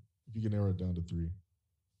 If you can narrow it down to three.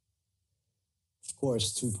 Of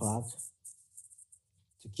course, Tupac.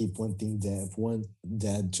 To keep one thing dead, one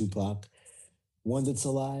dead, Tupac. One that's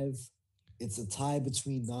alive, it's a tie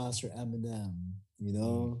between Nas or Eminem. You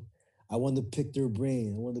know, I want to pick their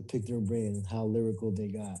brain. And how lyrical they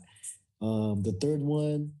got. The third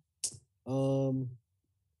one, I'm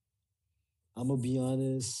gonna be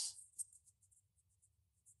honest.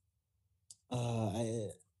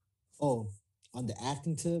 On the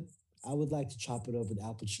acting tip, I would like to chop it up with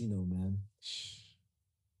Al Pacino, man.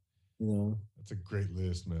 You know, that's a great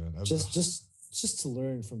list, man. Just to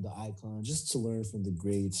learn from the icon, just to learn from the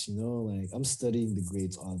greats. You know, like I'm studying the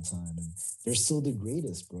greats all the time, and they're still the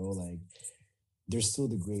greatest, bro. Like they're still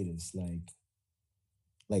the greatest.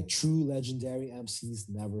 Like true legendary MCs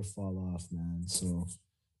never fall off, man. So.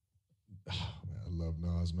 Man, I love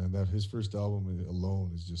Nas, man. That his first album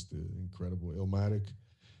alone is just incredible. Illmatic.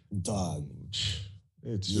 Dog.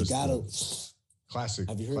 It's just classic.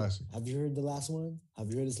 Have you heard the last one? Have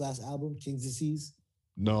you heard his last album, King's Disease?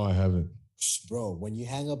 No, I haven't. Bro, when you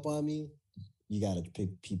hang up on me, you gotta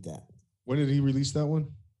peep that. When did he release that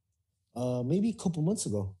one? Maybe a couple months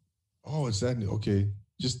ago. Oh, is that okay?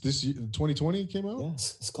 Just this year, 2020 came out?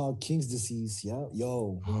 Yes, it's called King's Disease. Yeah.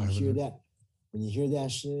 Yo, when you hear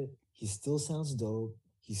that shit, he still sounds dope.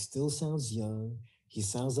 He still sounds young. He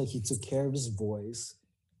sounds like he took care of his voice.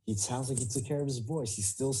 He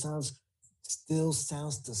still sounds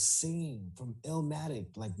the same from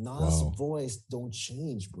Illmatic. Like Nas' voice don't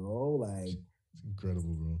change, bro. Like it's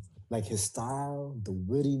incredible, bro. Like his style, the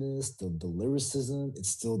wittiness, the lyricism, it's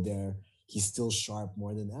still there. He's still sharp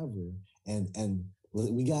more than ever. And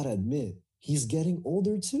we gotta admit, he's getting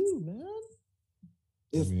older too, man.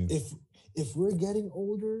 If we're getting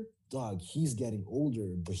older, dog, he's getting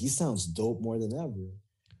older, but he sounds dope more than ever.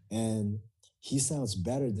 And he sounds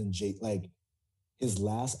better than Like his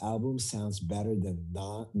last album sounds better than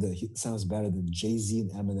Jay-Z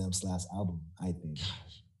and Eminem's last album, I think.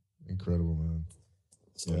 Gosh, incredible, man.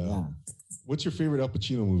 So yeah. What's your favorite Al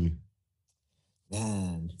Pacino movie?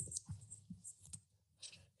 Man.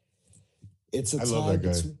 It's a I love that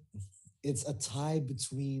guy. It's a tie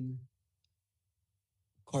between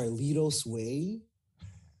Carlitos Way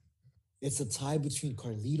It's a tie between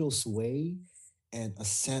Carlito's Way and A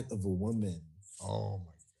Scent of a Woman. Oh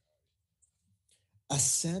my! A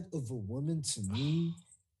Scent of a Woman to me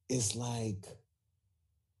is like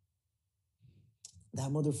that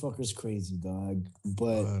motherfucker's crazy, dog.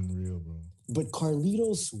 But Unreal, bro. But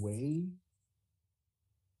Carlito's Way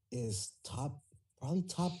is probably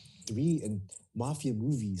top 3 in mafia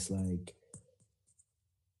movies. Like,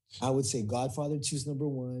 I would say Godfather 2 is number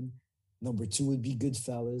 1. Number 2 would be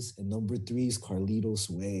Goodfellas, and number 3 is Carlito's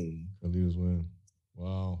Way. Carlito's Way.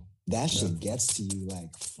 Wow. That shit gets to you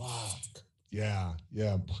like, fuck. Yeah.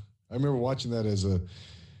 I remember watching that in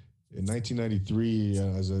 1993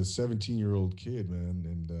 as a 17-year-old kid, man,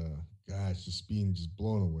 and gosh, just being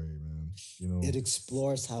blown away, man. You know, it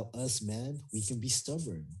explores how us, man, we can be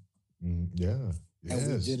stubborn. Yeah.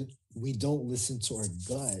 Yes. And we don't listen to our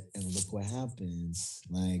gut, and look what happens.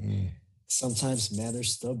 Like sometimes men are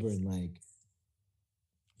stubborn, like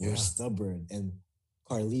we're stubborn, and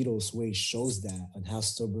Carlito's Way shows that on how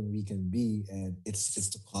stubborn we can be, and it's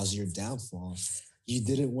the cause of your downfall. You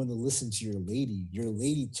didn't want to listen to your lady. Your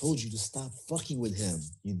lady told you to stop fucking with him.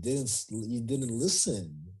 You didn't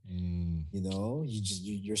listen. You know,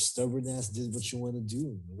 your stubborn ass did what you want to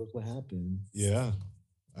do. Look what happened. Yeah,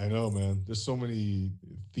 I know, man. There's so many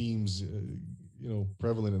themes,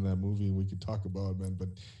 prevalent in that movie, and we could talk about, man. But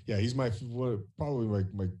yeah, he's probably my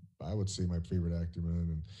I would say my favorite actor, man.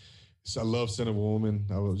 And so I love Scent of a Woman.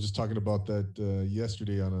 I was just talking about that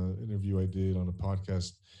yesterday on an interview I did on a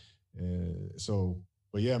podcast.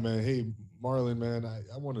 But yeah, man. Hey, Marlon, man,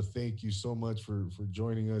 I want to thank you so much for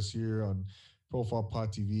joining us here on Profile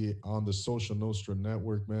Pod TV on the Social Nostra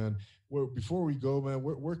Network, man. Before we go, man,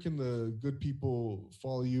 where can the good people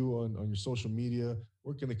follow you on your social media?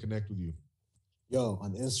 Where can they connect with you? Yo,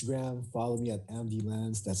 on Instagram, follow me at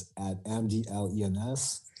AmDLens. That's at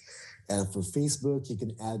AmDLENS. And for Facebook, you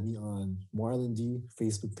can add me on Marlon D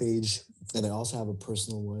Facebook page. And I also have a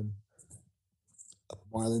personal one,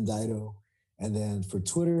 Marlon Dido. And then for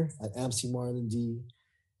Twitter, at AmCMarlonD.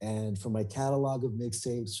 And for my catalog of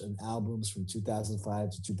mixtapes and albums from 2005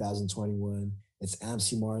 to 2021, it's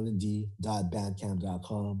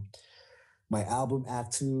amcmarlond.bandcamp.com. My album,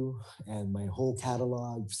 Act 2, and my whole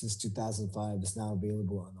catalog since 2005 is now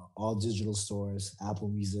available on all digital stores, Apple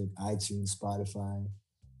Music, iTunes, Spotify.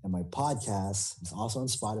 And my podcast is also on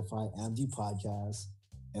Spotify, AMD Podcast.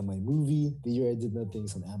 And my movie, The Year I Did Nothing,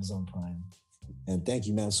 is on Amazon Prime. And thank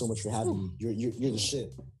you, man, so much for having me. You're the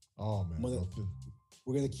shit. Oh, man.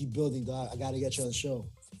 We're going to keep building, dog. I got to get you on the show.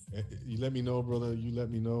 You let me know, brother. You let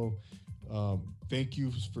me know. Thank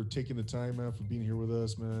you for taking the time, man, for being here with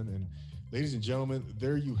us, man. And ladies and gentlemen,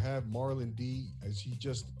 there you have Marlon D. As he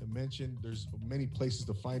just mentioned, there's many places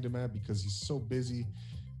to find him at because he's so busy,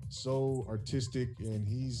 so artistic, and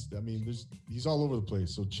he's all over the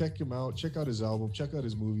place. So check him out. Check out his album. Check out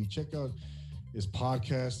his movie. Check out his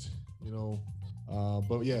podcast,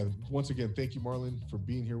 But yeah, once again, thank you, Marlon, for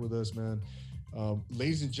being here with us, man.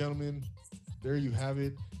 Ladies and gentlemen, there you have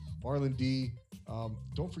it. Marlon D.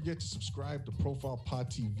 Don't forget to subscribe to Profile Pod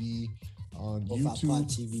TV on YouTube. Pod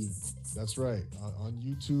TV. That's right. On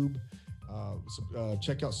YouTube.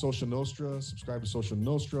 Check out Social Nostra. Subscribe to Social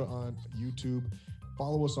Nostra on YouTube.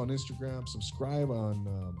 Follow us on Instagram. Subscribe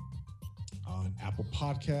on Apple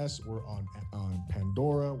Podcasts. We're on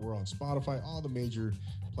Pandora. We're on Spotify. All the major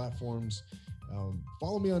platforms.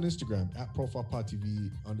 Follow me on Instagram at ProfilePodTV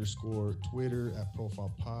 _, Twitter at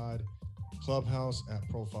ProfilePod, Clubhouse at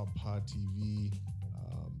ProfilePodTV.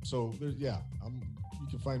 You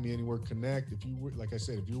can find me anywhere. Connect if you, like I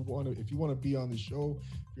said, if you want to be on the show,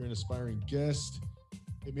 if you're an aspiring guest,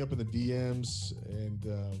 hit me up in the DMs and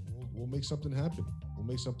we'll make something happen. But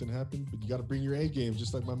you got to bring your A game,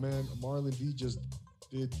 just like my man Marlon D just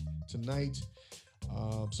did tonight.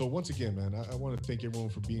 So once again, man, I want to thank everyone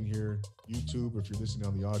for being here. YouTube, if you're listening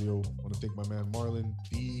on the audio, I want to thank my man Marlon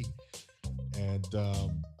D, and I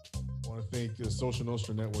want to thank the Social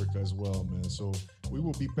Nostra Network as well, man. So we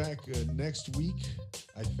will be back next week,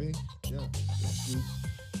 I think. Yeah, next week.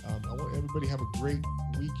 I want everybody to have a great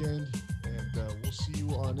weekend, and we'll see you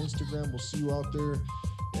on Instagram. We'll see you out there.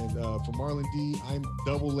 And for Marlon D, I'm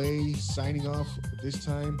Double A signing off this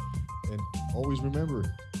time. And always remember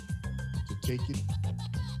to take it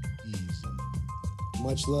easy.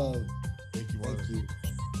 Much love. Thank you, Marlon. Thank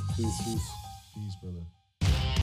you. Peace.